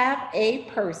have a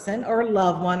person or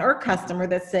loved one or customer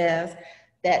that says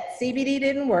that CBD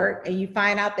didn't work and you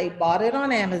find out they bought it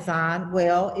on Amazon,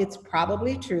 well, it's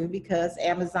probably true because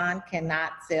Amazon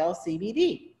cannot sell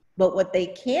CBD. But what they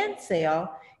can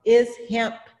sell is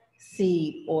hemp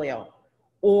seed oil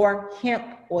or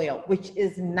hemp oil, which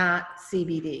is not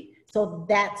CBD. So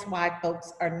that's why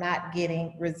folks are not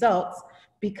getting results,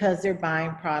 because they're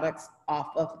buying products off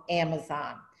of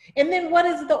Amazon. And then what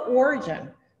is the origin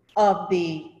of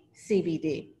the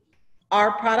CBD?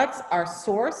 Our products are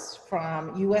sourced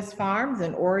from U.S. farms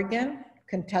in Oregon,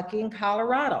 Kentucky, and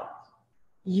Colorado.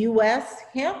 U.S.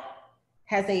 hemp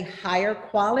has a higher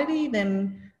quality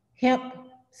than hemp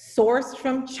sourced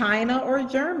from China or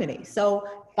Germany. So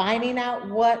finding out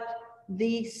what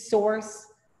the source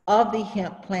of the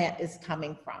hemp plant is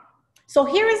coming from. So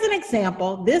here is an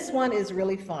example. This one is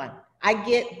really fun. I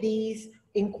get these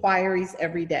inquiries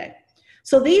every day.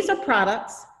 So these are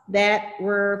products that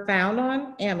were found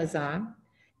on Amazon,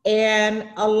 and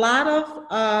a lot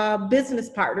of business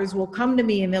partners will come to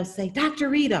me and they'll say, Dr.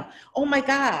 Rita, oh my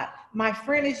God, my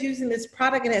friend is using this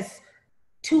product and it's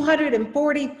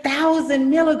 240,000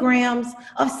 milligrams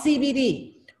of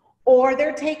CBD. Or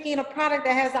they're taking a product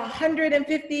that has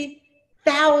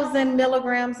 150,000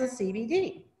 milligrams of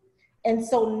CBD. And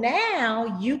so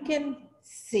now you can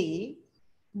see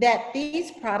that these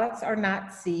products are not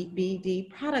CBD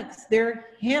products. They're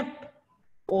hemp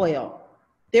oil.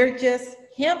 They're just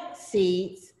hemp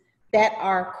seeds that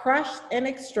are crushed and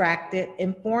extracted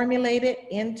and formulated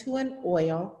into an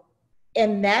oil.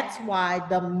 And that's why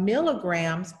the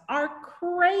milligrams are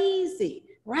crazy,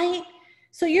 right?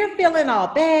 So you're feeling all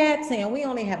bad saying we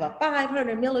only have a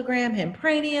 500 milligram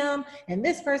hempranium and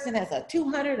this person has a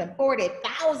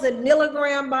 240,000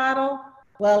 milligram bottle.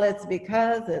 Well, it's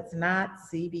because it's not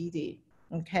CBD,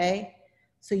 okay?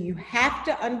 So you have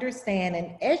to understand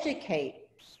and educate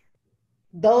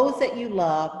those that you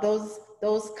love,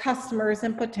 those customers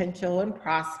and potential and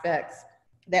prospects,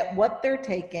 that what they're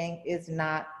taking is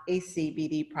not a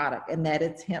CBD product and that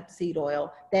it's hemp seed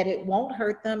oil, that it won't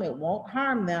hurt them, it won't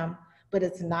harm them, but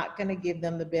it's not going to give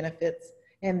them the benefits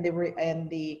and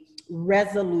the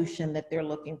resolution that they're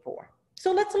looking for.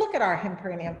 So let's look at our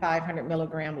hempranium 500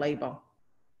 milligram label.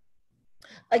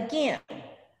 Again,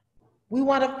 we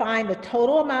want to find the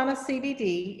total amount of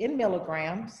CBD in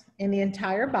milligrams in the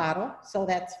entire bottle. So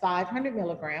that's 500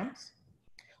 milligrams.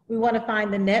 We want to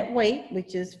find the net weight,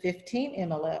 which is 15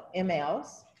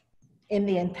 mLs. In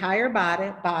the entire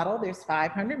bottle, there's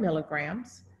 500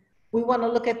 milligrams. We want to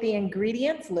look at the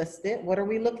ingredients listed. What are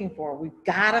we looking for? We've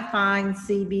got to find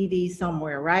CBD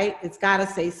somewhere, right? It's got to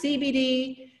say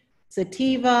CBD,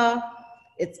 sativa.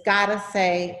 It's got to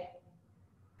say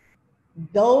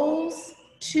those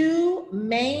two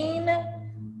main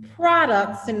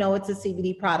products to know it's a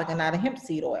CBD product and not a hemp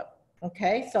seed oil.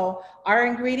 Okay, so our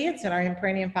ingredients in our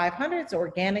hempranium 500 is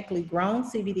organically grown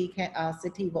CBD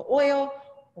sativa oil.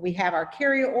 We have our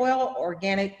carrier oil,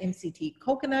 organic MCT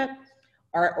coconut.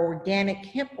 Our organic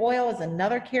hemp oil is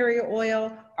another carrier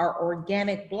oil. Our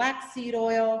organic black seed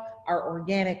oil, our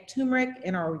organic turmeric,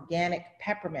 and our organic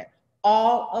peppermint.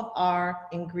 All of our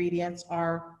ingredients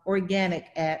are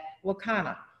organic at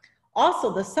Wakana.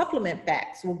 Also, the supplement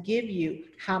facts will give you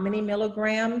how many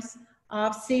milligrams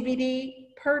of CBD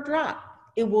per drop.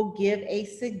 It will give a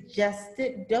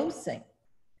suggested dosing.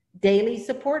 Daily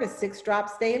support is 6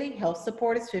 drops daily. Health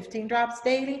support is 15 drops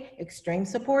daily. Extreme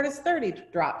support is 30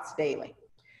 drops daily.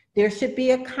 There should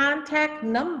be a contact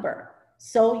number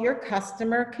so your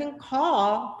customer can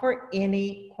call for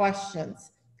any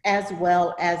questions, as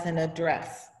well as an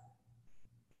address.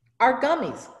 Our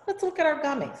gummies, let's look at our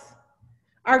gummies.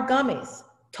 Our gummies,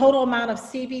 total amount of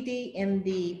CBD in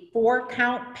the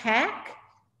 4-count pack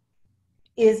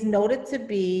is noted to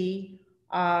be,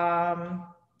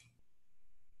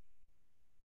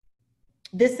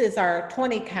 this is our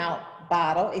 20-count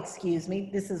bottle, excuse me.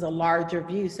 This is a larger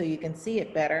view so you can see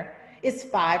it better. It's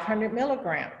 500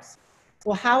 milligrams.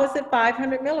 Well, how is it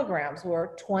 500 milligrams?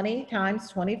 Well, 20 times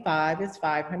 25 is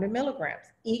 500 milligrams.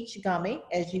 Each gummy,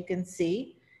 as you can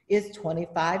see, is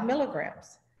 25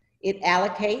 milligrams. It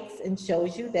allocates and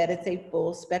shows you that it's a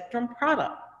full spectrum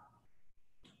product.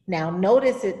 Now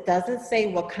notice it doesn't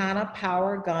say Wakana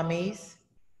Power Gummies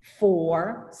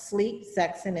for sleep,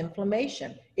 sex, and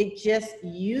inflammation. It just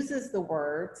uses the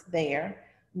words there,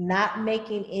 not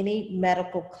making any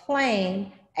medical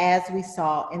claim as we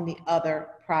saw in the other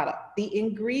product. The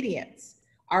ingredients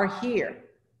are here,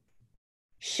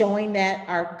 showing that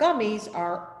our gummies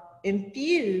are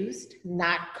infused,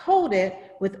 not coated,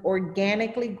 with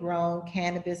organically grown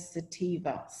cannabis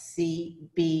sativa,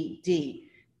 CBD.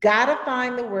 Gotta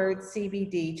find the word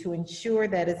CBD to ensure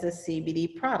that it's a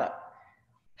CBD product.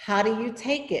 How do you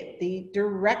take it? The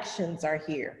directions are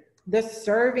here. The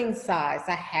serving size,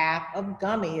 a half of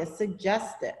gummy is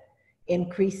suggested,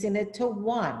 increasing it to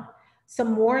 1.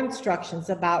 Some more instructions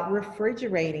about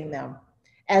refrigerating them,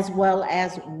 as well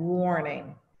as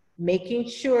warning, making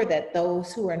sure that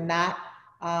those who are not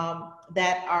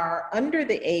that are under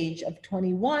the age of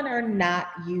 21 are not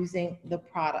using the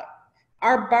product.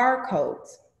 Our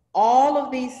barcodes, all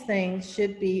of these things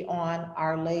should be on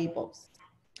our labels.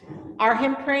 Our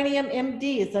Hempranium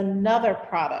MD is another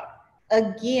product,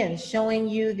 again, showing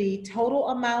you the total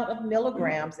amount of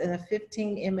milligrams in a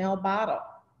 15 ml bottle.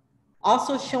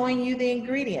 Also showing you the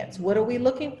ingredients. What are we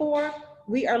looking for?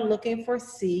 We are looking for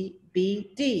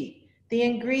CBD, the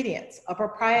ingredients, a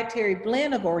proprietary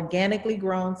blend of organically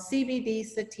grown CBD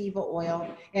sativa oil,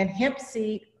 and hemp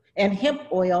seed and hemp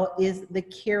oil is the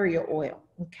carrier oil,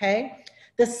 okay?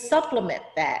 The supplement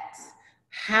facts,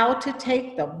 how to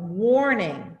take them,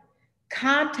 warning,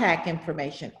 contact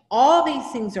information, all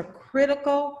these things are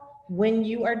critical when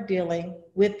you are dealing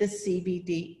with the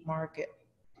CBD market.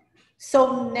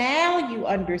 So now you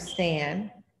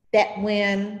understand that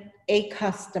when a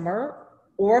customer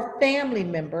or family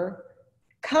member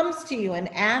comes to you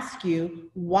and asks you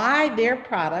why their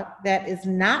product that is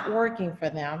not working for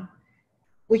them,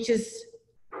 which is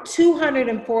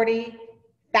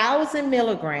 240,000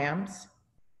 milligrams,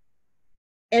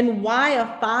 and why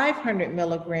a 500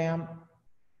 milligram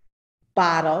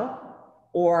bottle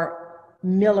or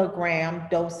milligram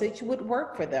dosage would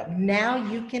work for them. Now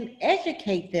you can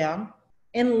educate them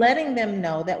in letting them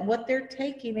know that what they're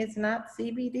taking is not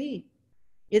CBD.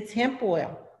 It's hemp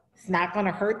oil. It's not going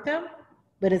to hurt them,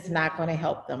 but it's not going to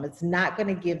help them. It's not going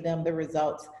to give them the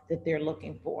results that they're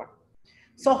looking for.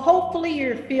 So hopefully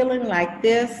you're feeling like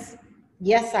this.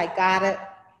 Yes, I got it.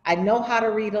 I know how to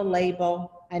read a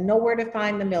label. I know where to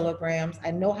find the milligrams.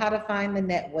 I know how to find the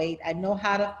net weight. I know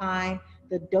how to find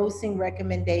the dosing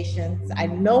recommendations. I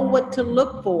know what to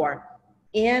look for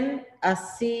in a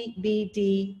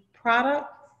CBD product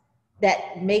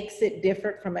that makes it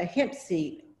different from a hemp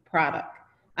seed product.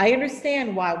 I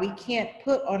understand why we can't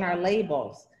put on our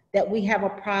labels that we have a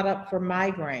product for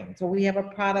migraines, or we have a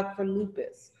product for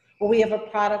lupus, or we have a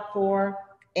product for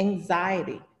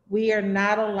anxiety. We are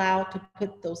not allowed to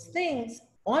put those things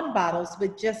on bottles,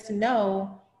 but just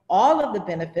know all of the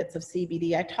benefits of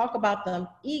CBD. I talk about them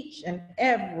each and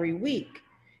every week,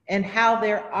 and how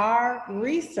there are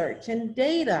research and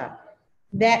data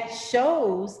that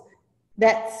shows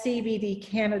that CBD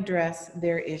can address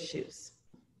their issues.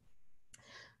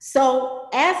 So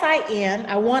as I end,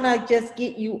 I want to just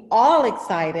get you all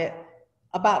excited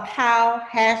about how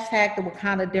hashtag the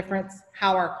Wakana difference,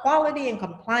 how our quality and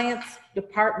compliance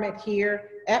department here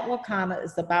at Wakana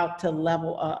is about to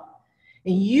level up.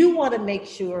 And you want to make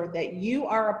sure that you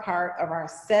are a part of our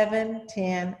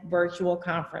 7/10 virtual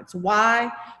conference.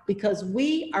 Why? Because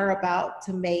we are about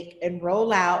to make and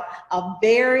roll out a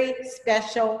very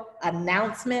special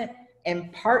announcement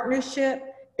and partnership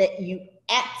that you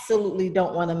absolutely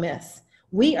don't want to miss.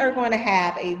 We are going to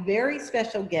have a very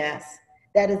special guest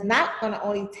that is not going to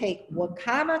only take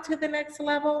Wakana to the next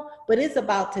level, but is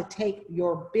about to take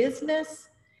your business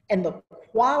and the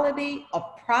quality of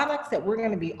products that we're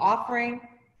going to be offering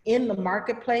in the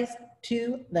marketplace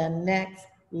to the next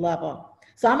level.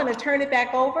 So I'm going to turn it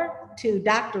back over to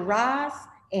Dr. Ross,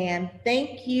 and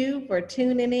thank you for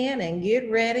tuning in, and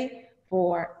get ready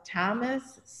for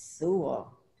Thomas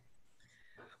Sewel.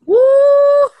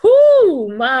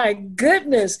 Woo-hoo! My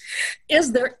goodness.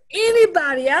 Is there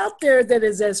anybody out there that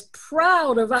is as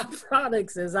proud of our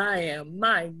products as I am?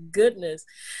 My goodness.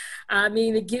 I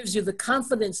mean, it gives you the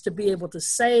confidence to be able to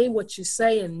say what you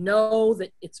say and know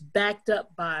that it's backed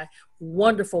up by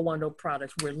wonderful, wonderful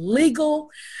products. We're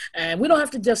legal, and we don't have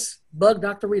to just bug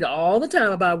Dr. Rita all the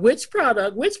time about which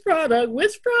product.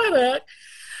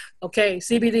 Okay,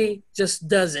 CBD just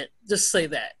doesn't. Just say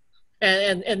that.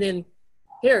 And then,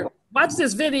 here, watch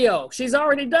this video. She's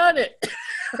already done it.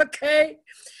 Okay?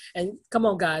 And come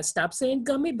on, guys, stop saying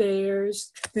gummy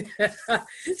bears.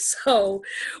 So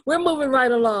we're moving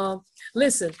right along.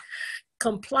 Listen,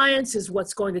 compliance is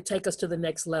what's going to take us to the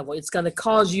next level. It's going to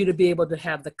cause you to be able to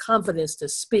have the confidence to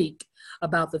speak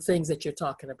about the things that you're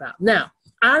talking about. Now,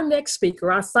 our next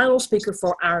speaker, our final speaker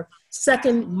for our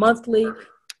second monthly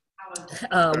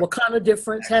Wakana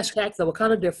Difference, hashtag the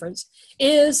Wakana Difference,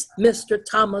 is Mr.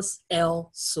 Thomas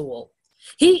L. Sewel.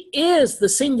 He is the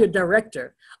Senior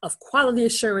Director of Quality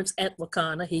Assurance at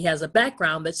Wakana. He has a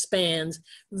background that spans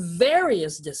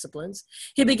various disciplines.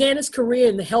 He began his career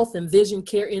in the health and vision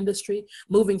care industry,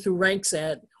 moving through ranks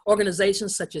at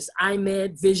organizations such as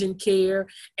IMED, Vision Care,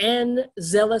 and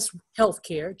Zealous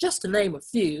Healthcare, just to name a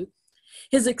few.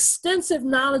 His extensive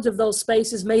knowledge of those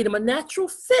spaces made him a natural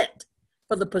fit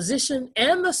for the position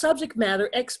and the subject matter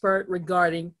expert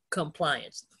regarding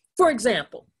compliance. For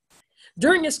example,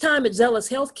 during his time at Zealous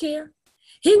Healthcare,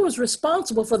 he was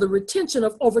responsible for the retention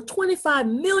of over $25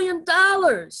 million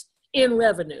in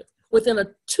revenue, within a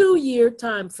 2-year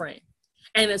time frame.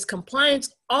 And as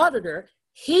compliance auditor,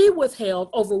 he withheld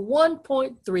over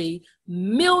 $1.3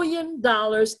 million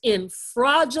in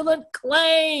fraudulent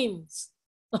claims.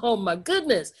 Oh my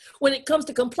goodness. When it comes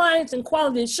to compliance and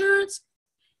quality assurance,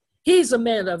 he's a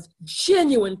man of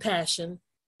genuine passion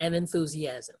and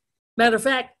enthusiasm. Matter of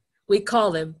fact, we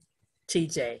call him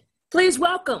TJ. Please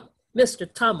welcome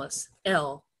Mr. Thomas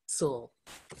L. Sewel.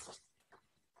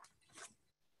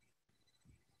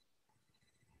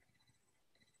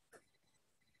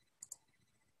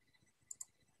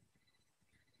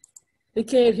 We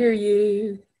can't hear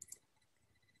you.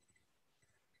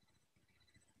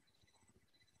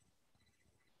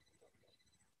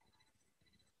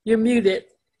 You're muted.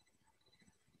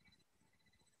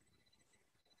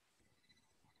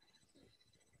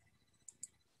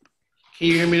 Can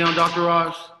you hear me now, Dr.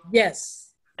 Raj?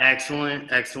 Yes.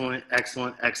 Excellent, excellent,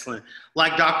 excellent, excellent.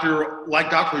 Like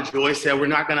Dr. Joy said, we're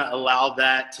not going to allow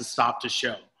that to stop the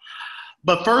show.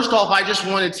 But first off, I just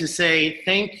wanted to say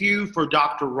thank you for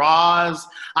Dr. Roz.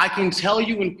 I can tell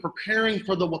you in preparing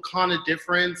for the Wakanda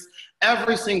Difference,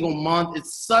 every single month,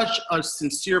 it's such a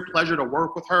sincere pleasure to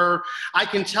work with her. I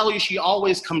can tell you she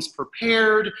always comes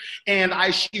prepared, and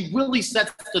she really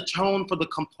sets the tone for the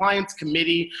compliance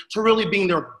committee to really being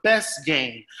their best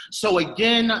game. So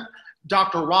again,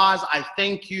 Dr. Roz, I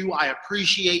thank you. I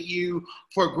appreciate you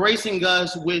for gracing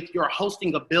us with your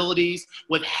hosting abilities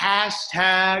with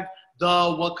hashtag the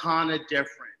Wakanda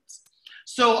Difference.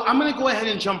 So I'm gonna go ahead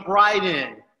and jump right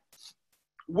in.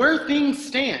 Where things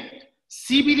stand,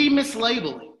 CBD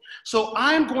mislabeling. So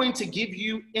I'm going to give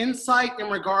you insight in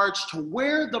regards to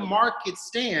where the market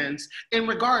stands in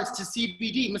regards to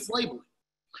CBD mislabeling.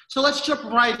 So let's jump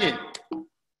right in.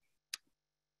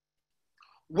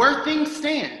 Where things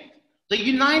stand, the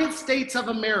United States of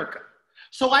America.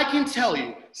 So I can tell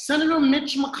you, Senator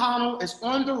Mitch McConnell is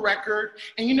on the record,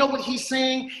 and you know what he's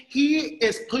saying? He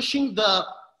is pushing the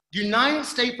United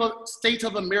States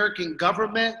of American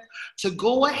government to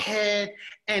go ahead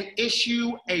and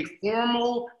issue a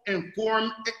formal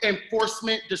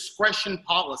enforcement discretion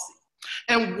policy.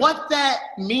 And what that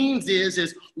means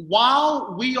is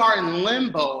while we are in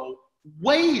limbo,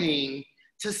 waiting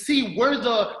to see where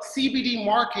the CBD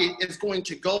market is going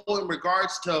to go in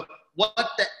regards to what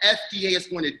the FDA is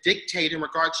going to dictate in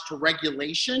regards to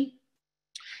regulation,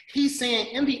 he's saying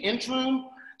in the interim,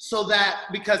 so that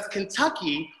because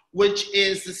Kentucky, which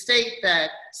is the state that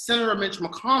Senator Mitch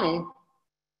McConnell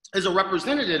is a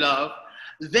representative of,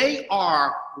 they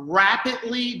are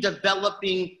rapidly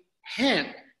developing hemp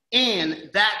in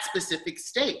that specific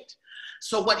state.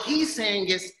 So what he's saying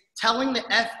is telling the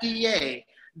FDA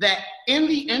that in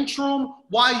the interim,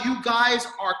 while you guys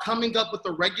are coming up with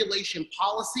a regulation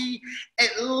policy,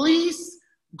 at least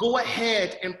go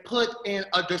ahead and put in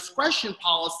a discretion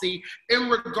policy in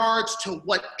regards to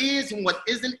what is and what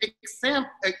isn't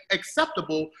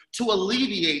acceptable to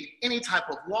alleviate any type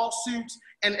of lawsuits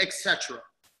and etc.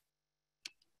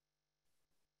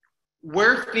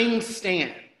 Where things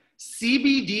stand,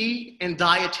 CBD and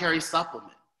dietary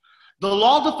supplement. The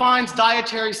law defines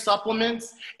dietary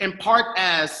supplements in part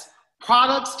as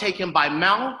products taken by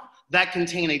mouth that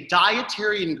contain a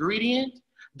dietary ingredient.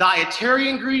 Dietary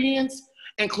ingredients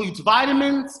includes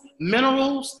vitamins,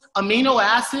 minerals, amino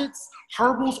acids,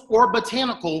 herbals or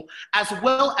botanical, as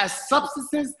well as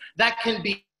substances that can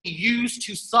be used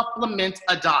to supplement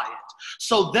a diet.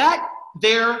 So that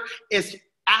there is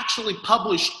actually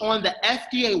published on the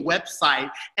FDA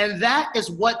website, and that is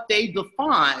what they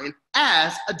define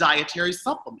as a dietary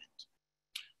supplement.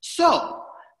 So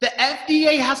the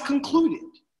FDA has concluded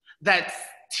that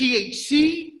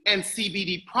THC and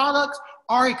CBD products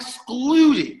are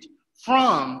excluded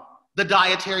from the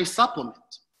dietary supplement.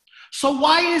 So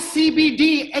why is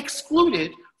CBD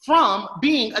excluded from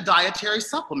being a dietary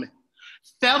supplement?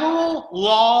 Federal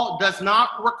law does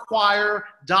not require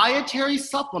dietary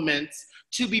supplements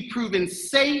to be proven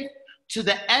safe to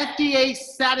the FDA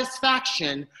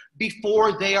satisfaction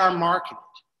before they are marketed.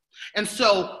 And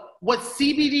so what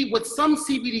some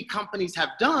CBD companies have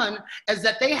done is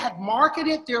that they have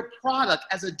marketed their product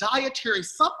as a dietary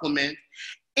supplement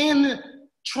in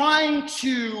trying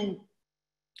to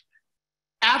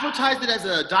advertise it as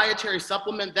a dietary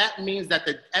supplement. That means that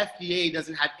the FDA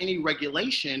doesn't have any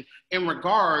regulation in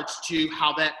regards to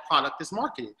how that product is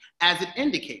marketed, as it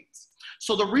indicates.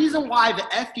 So the reason why the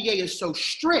FDA is so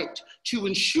strict to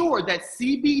ensure that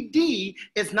CBD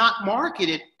is not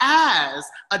marketed as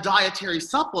a dietary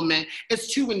supplement is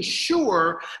to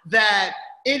ensure that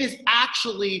it is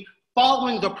actually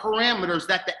following the parameters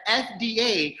that the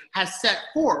FDA has set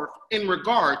forth in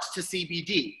regards to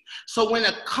CBD. So when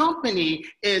a company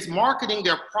is marketing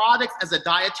their products as a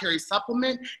dietary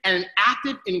supplement and an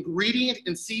active ingredient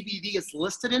in CBD is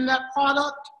listed in that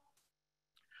product,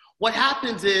 what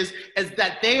happens is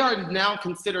that they are now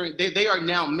considering, they are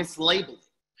now mislabeling.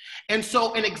 And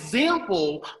so an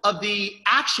example of the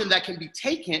action that can be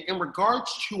taken in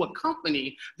regards to a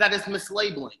company that is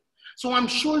mislabeling. So I'm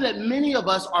sure that many of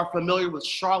us are familiar with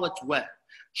Charlotte's Web.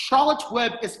 Charlotte's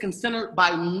Web is considered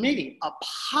by many a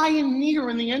pioneer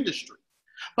in the industry.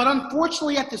 But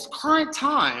unfortunately, at this current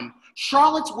time,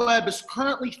 Charlotte's Web is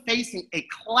currently facing a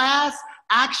class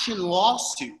action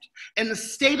lawsuit in the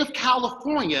state of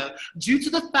California due to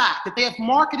the fact that they have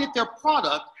marketed their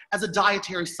product as a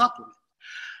dietary supplement.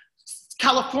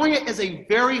 California is a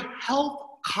very health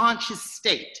conscious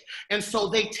state. And so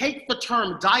they take the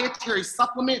term dietary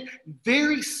supplement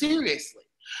very seriously.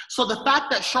 So the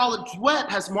fact that Charlotte's Web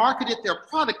has marketed their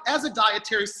product as a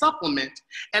dietary supplement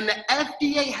and the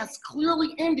FDA has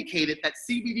clearly indicated that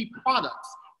CBD products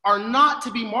are not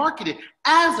to be marketed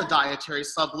as a dietary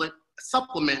supplement,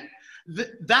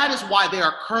 that is why they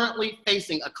are currently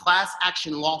facing a class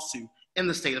action lawsuit in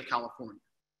the state of California.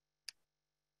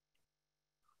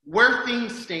 Where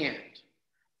things stand.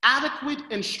 Adequate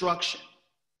instruction.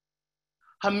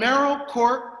 Hamero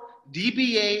Corp.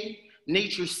 DBA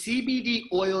Nature CBD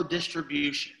Oil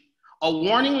Distribution. A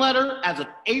warning letter as of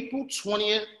April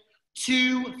 20th,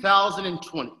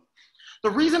 2020. The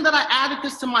reason that I added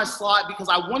this to my slide because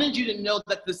I wanted you to know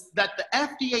that the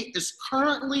FDA is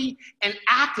currently and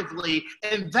actively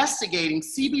investigating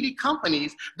CBD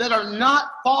companies that are not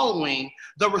following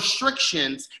the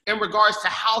restrictions in regards to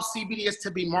how CBD is to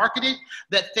be marketed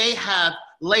that they have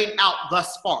laid out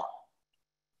thus far.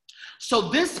 So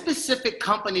this specific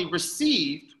company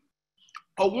received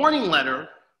a warning letter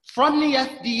from the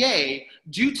FDA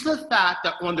due to the fact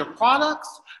that on their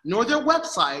products nor their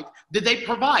website did they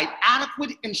provide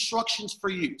adequate instructions for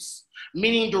use,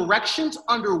 meaning directions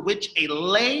under which a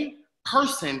lay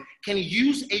person can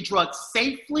use a drug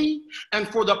safely and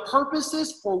for the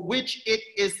purposes for which it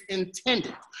is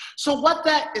intended. So what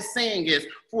that is saying is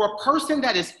for a person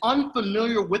that is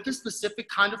unfamiliar with a specific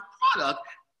kind of product,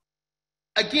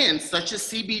 again, such as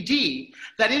CBD,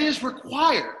 that it is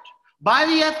required by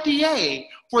the FDA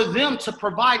for them to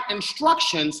provide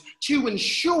instructions to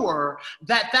ensure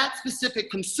that that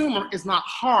specific consumer is not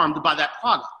harmed by that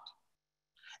product.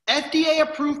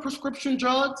 FDA-approved prescription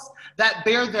drugs that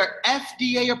bear their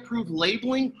FDA-approved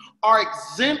labeling are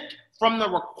exempt from the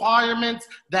requirements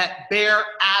that bear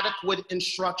adequate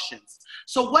instructions.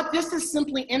 So what this is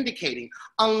simply indicating,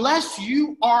 unless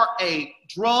you are a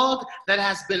drug that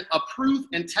has been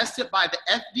approved and tested by the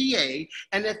FDA,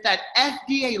 and if that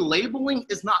FDA labeling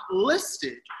is not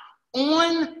listed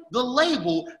on the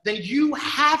label, then you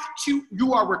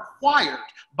are required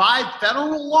by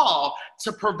federal law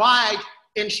to provide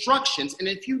instructions. And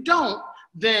if you don't,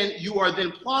 then you are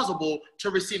then plausible to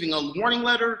receiving a warning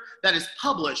letter that is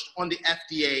published on the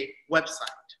FDA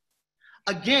website.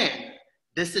 Again,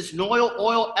 this is Noil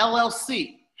Oil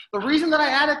LLC. The reason that I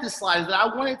added this slide is that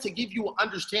I wanted to give you an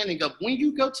understanding of when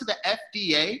you go to the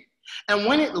FDA and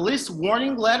when it lists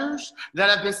warning letters that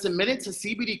have been submitted to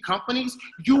CBD companies,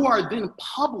 you are then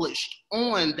published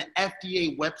on the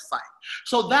FDA website.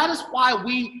 So that is why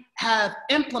we have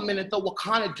implemented the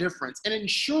Wakanda difference and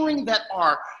ensuring that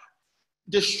our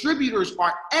distributors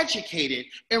are educated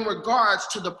in regards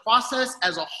to the process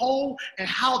as a whole and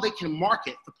how they can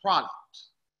market the product.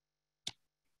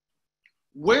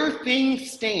 Where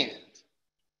things stand.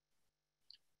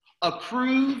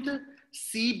 Approved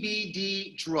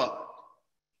CBD drug.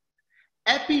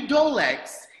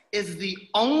 Epidiolex is the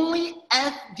only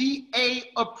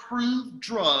FDA-approved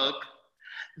drug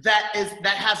that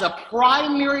has a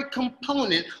primary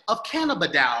component of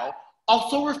cannabidiol,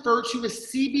 also referred to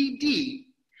as CBD,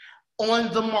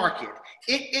 on the market.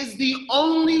 It is the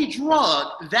only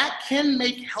drug that can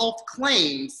make health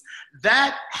claims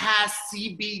that has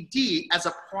CBD as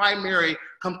a primary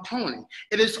component.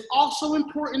 It is also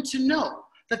important to know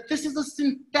that this is a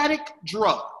synthetic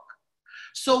drug.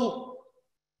 So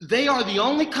they are the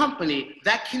only company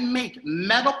that can make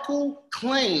medical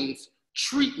claims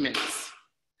treatments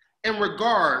in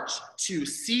regards to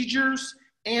seizures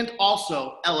and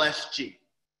also LSG.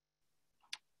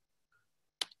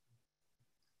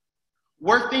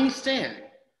 Where things stand,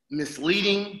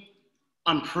 misleading,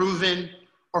 unproven,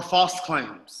 or false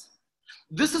claims.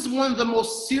 This is one of the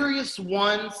most serious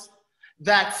ones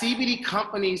that CBD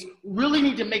companies really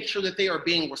need to make sure that they are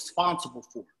being responsible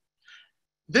for.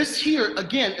 This here,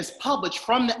 again, is published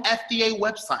from the FDA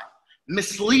website.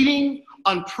 Misleading,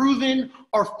 unproven,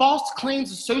 or false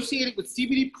claims associated with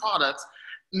CBD products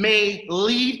may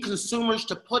lead consumers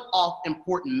to put off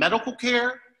important medical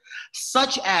care,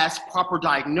 such as proper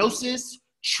diagnosis,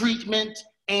 treatment,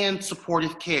 and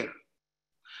supportive care.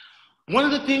 One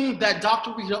of the things that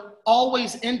Dr. Rita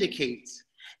always indicates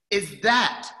is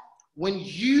that when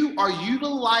you are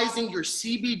utilizing your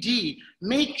CBD,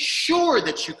 make sure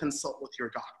that you consult with your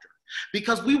doctor,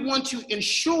 because we want to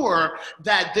ensure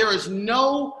that there is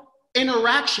no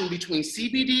interaction between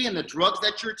CBD and the drugs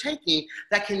that you're taking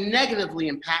that can negatively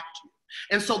impact you.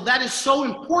 And so that is so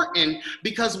important,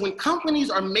 because when companies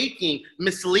are making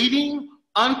misleading,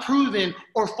 unproven,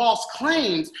 or false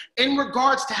claims in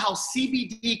regards to how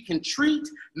CBD can treat,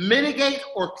 mitigate,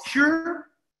 or cure,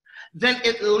 then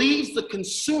it leaves the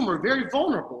consumer very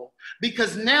vulnerable,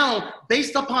 because now,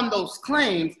 based upon those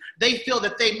claims, they feel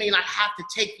that they may not have to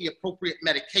take the appropriate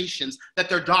medications that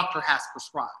their doctor has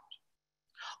prescribed.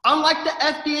 Unlike the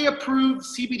FDA-approved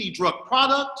CBD drug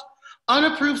product,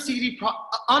 unapproved CBD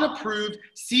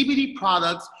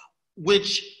products,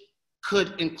 which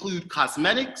could include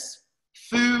cosmetics,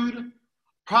 food,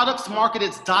 products marketed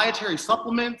as dietary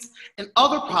supplements, and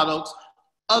other products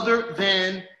other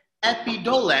than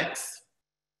Epidiolex,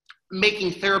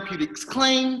 making therapeutics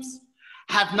claims,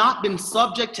 have not been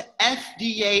subject to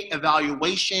FDA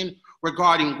evaluation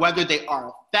regarding whether they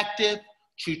are effective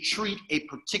to treat a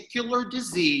particular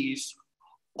disease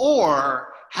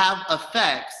or have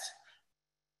effects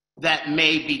that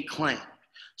may be claimed.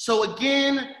 So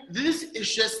again, this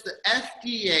is just the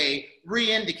FDA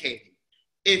re-indicating.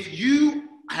 If you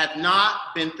have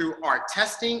not been through our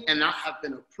testing and not have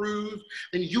been approved,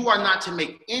 then you are not to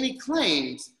make any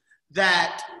claims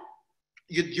that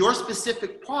your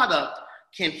specific product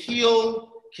can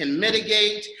heal, can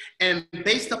mitigate, and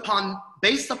based upon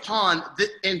the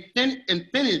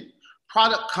Infinite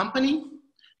product company,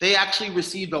 they actually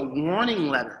received a warning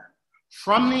letter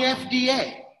from the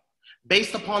FDA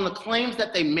based upon the claims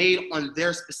that they made on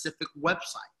their specific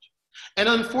website. And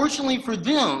unfortunately for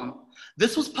them,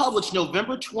 this was published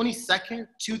November 22nd,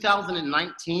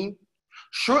 2019.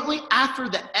 Shortly after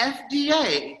the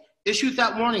FDA issued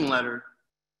that warning letter,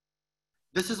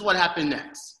 this is what happened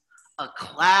next: a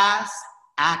class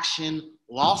action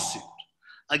lawsuit.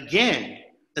 Again,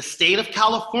 the state of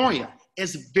California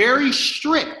is very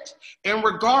strict in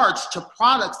regards to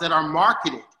products that are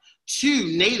marketed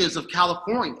to natives of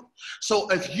California. So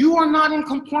if you are not in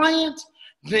compliance,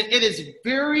 then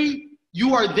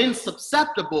you are then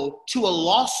susceptible to a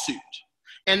lawsuit.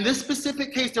 In this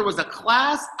specific case, there was a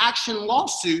class action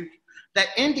lawsuit that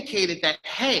indicated that,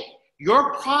 hey,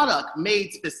 your product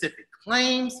made specific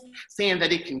claims, saying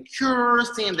that it can cure,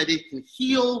 saying that it can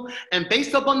heal, and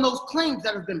based upon those claims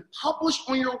that have been published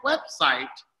on your website,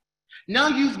 now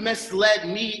you've misled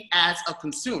me as a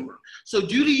consumer. So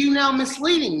due to you now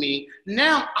misleading me,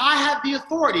 now I have the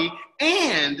authority,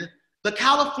 and the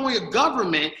California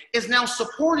government is now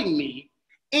supporting me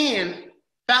in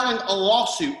filing a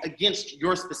lawsuit against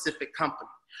your specific company.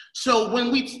 So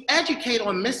when we educate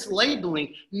on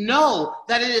mislabeling, know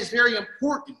that it is very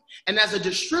important. And as a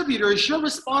distributor, it's your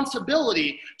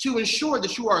responsibility to ensure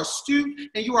that you are astute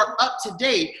and you are up to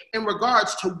date in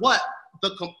regards to what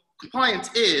the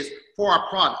compliance is for our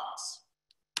products.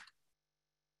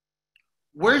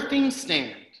 Where things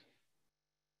stand,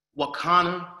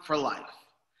 Wakana for life.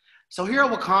 So here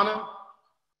at Wakana,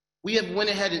 we have went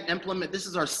ahead and implemented, this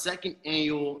is our second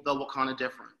annual The Wakana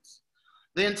Difference.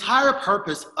 The entire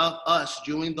purpose of us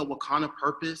doing the Wakana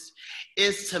purpose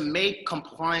is to make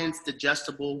compliance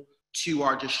digestible to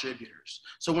our distributors.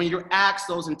 So when you're asked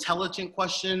those intelligent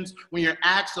questions, when you're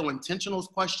asked those intentional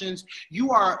questions, you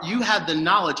have the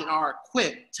knowledge and are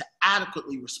equipped to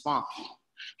adequately respond.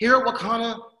 Here at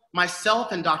Wakana,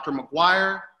 myself and Dr.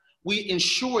 McGuire, we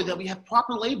ensure that we have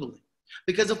proper labeling.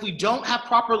 Because if we don't have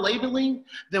proper labeling,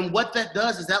 then what that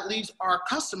does is that leaves our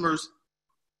customers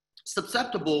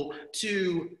susceptible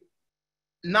to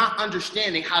not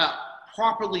understanding how to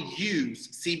properly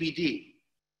use CBD.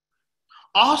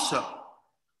 Also,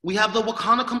 we have the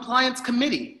Wakana Compliance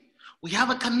Committee. We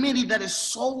have a committee that is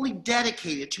solely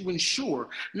dedicated to ensure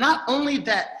not only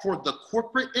that for the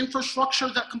corporate infrastructure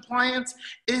that compliance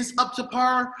is up to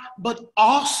par, but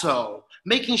also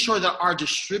making sure that our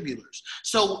distributors.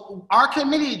 So our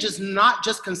committee does not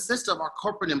just consist of our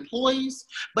corporate employees,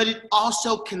 but it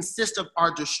also consists of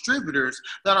our distributors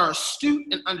that are astute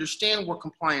and understand what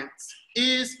compliance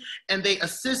is, and they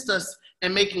assist us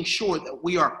in making sure that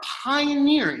we are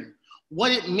pioneering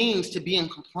what it means to be in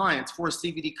compliance for a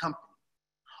CBD company.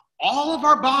 All of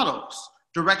our bottles,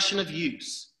 direction of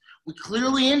use. We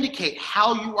clearly indicate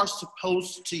how you are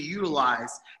supposed to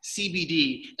utilize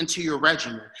CBD into your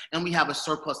regimen. And we have a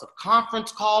surplus of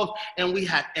conference calls, and we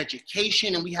have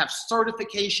education, and we have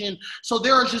certification. So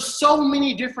there are just so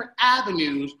many different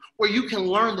avenues where you can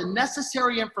learn the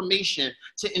necessary information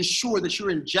to ensure that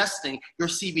you're ingesting your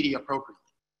CBD appropriately.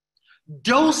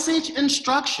 Dosage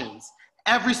instructions,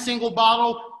 every single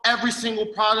bottle, every single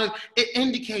product, it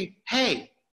indicates, hey,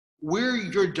 where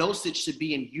your dosage should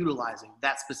be in utilizing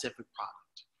that specific product.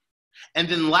 And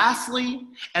then lastly,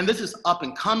 and this is up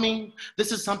and coming,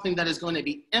 this is something that is going to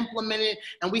be implemented,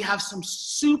 and we have some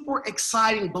super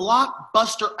exciting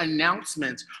blockbuster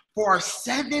announcements for our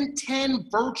 710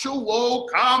 virtual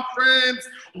conference.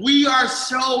 We are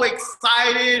so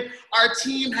excited. Our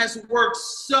team has worked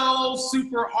so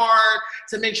super hard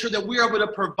to make sure that we're able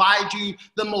to provide you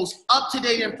the most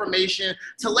up-to-date information,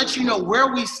 to let you know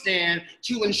where we stand,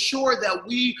 to ensure that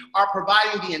we are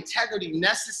providing the integrity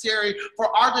necessary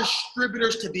for our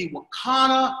distributors to be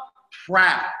Wakana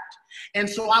proud. And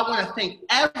so I want to thank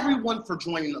everyone for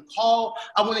joining the call.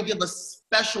 I want to give a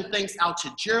special thanks out to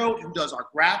Gerald, who does our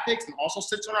graphics and also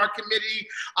sits on our committee.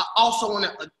 I also want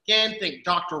to again thank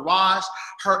Dr. Raj,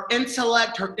 her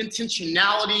intellect, her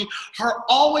intentionality, her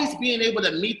always being able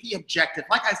to meet the objective.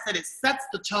 Like I said, it sets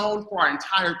the tone for our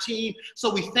entire team.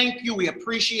 So we thank you, we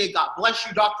appreciate, God bless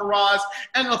you, Dr. Raj.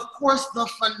 And of course, the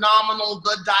phenomenal,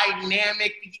 the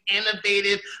dynamic, the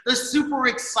innovative, the super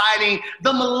exciting,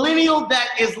 the millennial that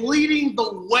is leading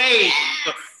the way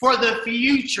for the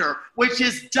future, which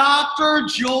is Dr.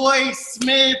 Joy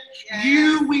Smith.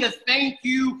 You, we thank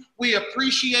you. We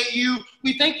appreciate you.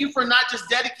 We thank you for not just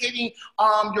dedicating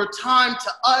your time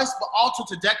to us, but also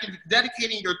to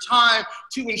dedicating your time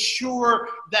to ensure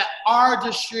that our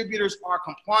distributors are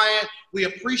compliant. We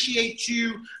appreciate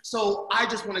you. So I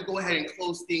just want to go ahead and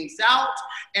close things out.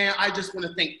 And I just want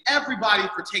to thank everybody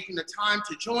for taking the time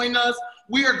to join us.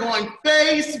 We are going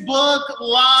Facebook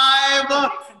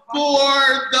Live for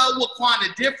the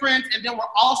Wakana Difference, and then we're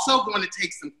also going to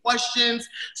take some questions.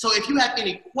 So if you have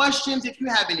any questions, if you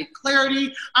have any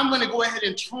clarity, I'm going to go ahead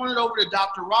and turn it over to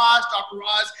Dr. Raj. Dr.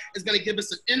 Raj is going to give us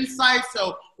some insight.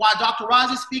 So while Dr.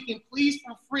 Raj is speaking, please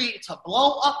feel free to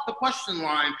blow up the question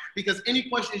line, because any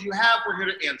questions you have, we're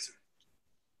here to answer.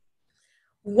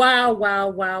 Wow, wow,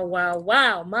 wow, wow,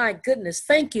 wow. My goodness.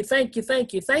 Thank you, thank you,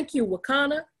 thank you. Thank you,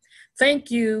 Wakana.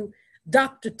 Thank you,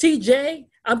 Dr. TJ.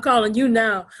 I'm calling you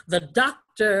now the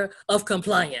Doctor of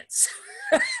Compliance.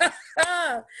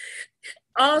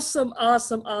 Awesome,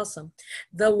 awesome, awesome.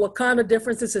 The Wakana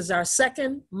Difference, this is our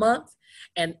second month,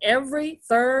 and every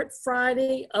third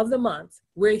Friday of the month,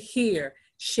 we're here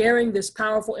sharing this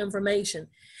powerful information,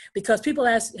 because people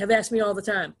have asked me all the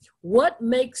time, what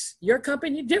makes your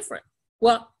company different?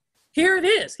 Well, here it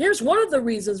is. Here's one of the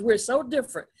reasons we're so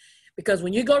different, because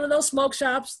when you go to those smoke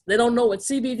shops, they don't know what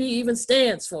CBD even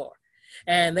stands for,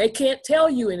 and they can't tell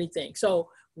you anything. So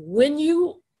when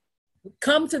you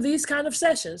come to these kind of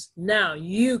sessions, now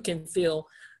you can feel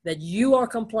that you are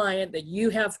compliant, that you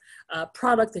have a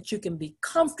product that you can be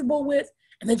comfortable with,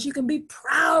 and that you can be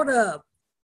proud of.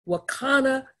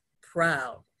 Wakana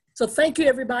proud. So thank you,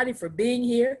 everybody, for being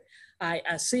here.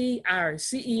 I see our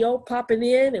CEO popping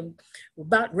in, and we're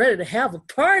about ready to have a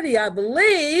party, I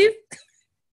believe.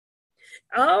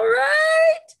 All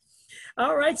right.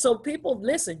 All right. So people,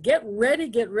 listen, get ready,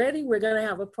 get ready. We're going to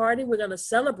have a party. We're going to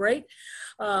celebrate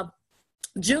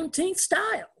Juneteenth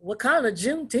style, Wakana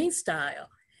Juneteenth style.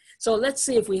 So let's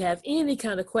see if we have any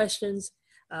kind of questions.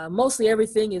 Mostly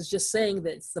everything is just saying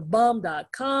that it's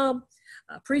thebomb.com.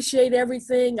 I appreciate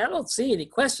everything. I don't see any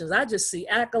questions. I just see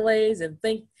accolades and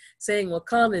saying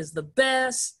Wakana is the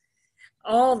best,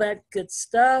 all that good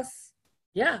stuff.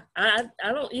 Yeah, I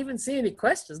don't even see any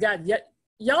questions. God,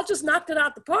 y'all just knocked it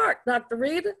out the park. Dr.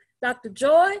 Rita, Dr.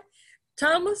 Joy,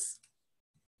 Thomas.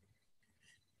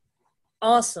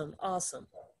 Awesome, awesome.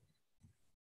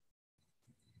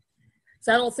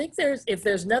 So I don't think if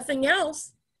there's nothing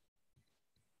else,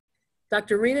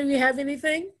 Dr. Rita, you have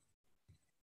anything?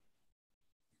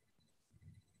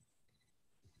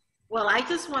 Well, I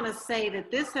just want to say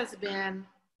that this has been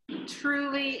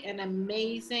truly an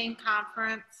amazing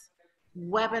conference,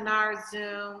 webinar,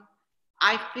 Zoom.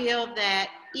 I feel that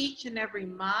each and every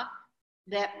month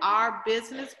that our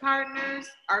business partners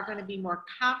are going to be more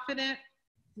confident,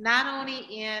 not only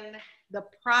in the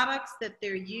products that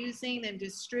they're using and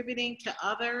distributing to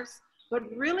others, but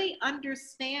really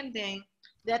understanding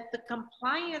that the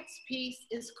compliance piece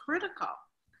is critical.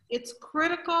 It's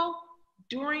critical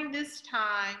during this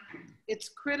time. It's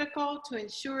critical to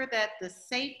ensure that the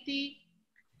safety,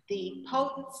 the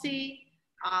potency,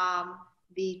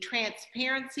 the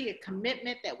transparency and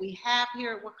commitment that we have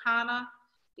here at Wakana.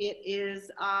 It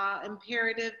is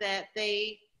imperative that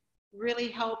they really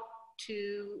help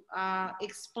to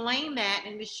explain that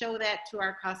and to show that to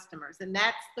our customers. And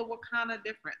that's the Wakana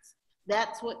difference.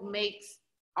 That's what makes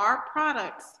our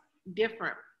products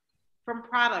different from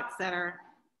products that are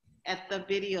at the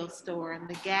video store and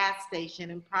the gas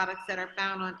station, and products that are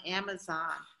found on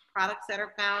Amazon, products that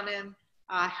are found in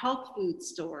health food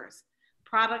stores,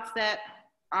 products that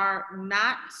are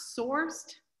not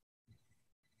sourced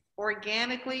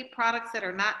organically, products that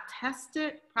are not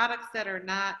tested, products that are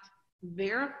not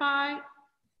verified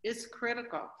is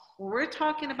critical. When we're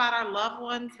talking about our loved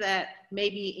ones that may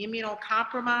be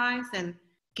immunocompromised and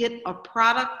get a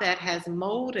product that has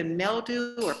mold and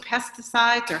mildew or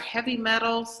pesticides or heavy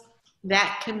metals,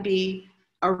 that can be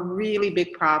a really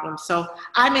big problem. So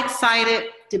I'm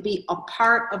excited to be a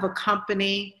part of a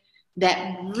company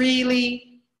that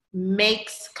really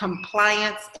makes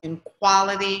compliance and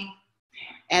quality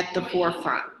at the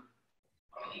forefront.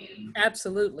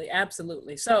 Absolutely,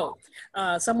 absolutely. So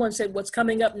someone said, what's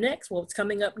coming up next? Well, what's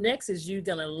coming up next is you're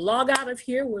going to log out of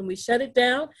here when we shut it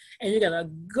down, and you're going to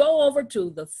go over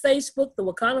to the Facebook, the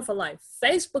Wakana for Life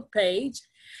Facebook page,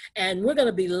 and we're going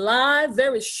to be live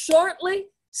very shortly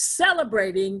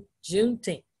celebrating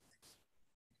Juneteenth.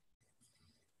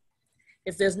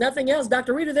 If there's nothing else,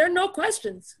 Dr. Rita, there are no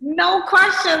questions. No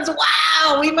questions.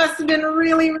 Wow, we must have been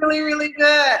really, really, really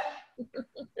good.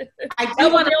 I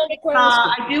do want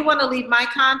to leave my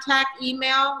contact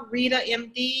email,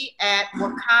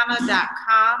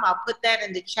 ritamd@wakana.com. I'll put that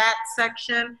in the chat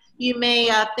section. You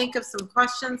may think of some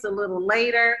questions a little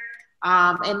later.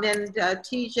 And then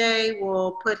TJ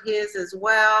will put his as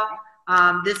well.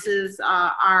 This is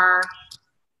our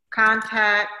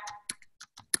contact,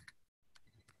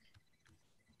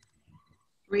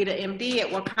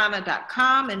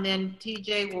 ritamd@wakana.com, and then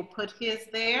TJ will put his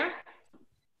there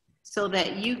so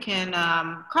that you can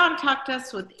contact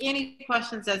us with any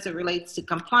questions as it relates to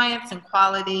compliance and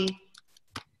quality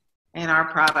and our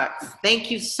products.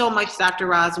 Thank you so much, Dr.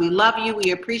 Roz. We love you.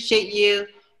 We appreciate you.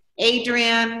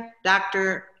 Adrian,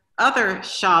 Dr. Other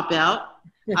Shawbelt,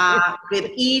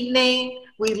 good evening.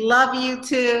 We love you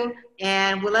too.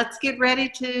 And let's get ready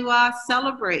to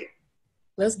celebrate.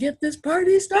 Let's get this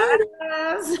party started.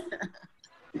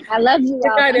 I love you.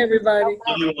 Good night, everybody.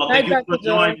 Love you all. Thank you for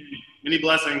joining. Many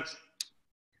blessings.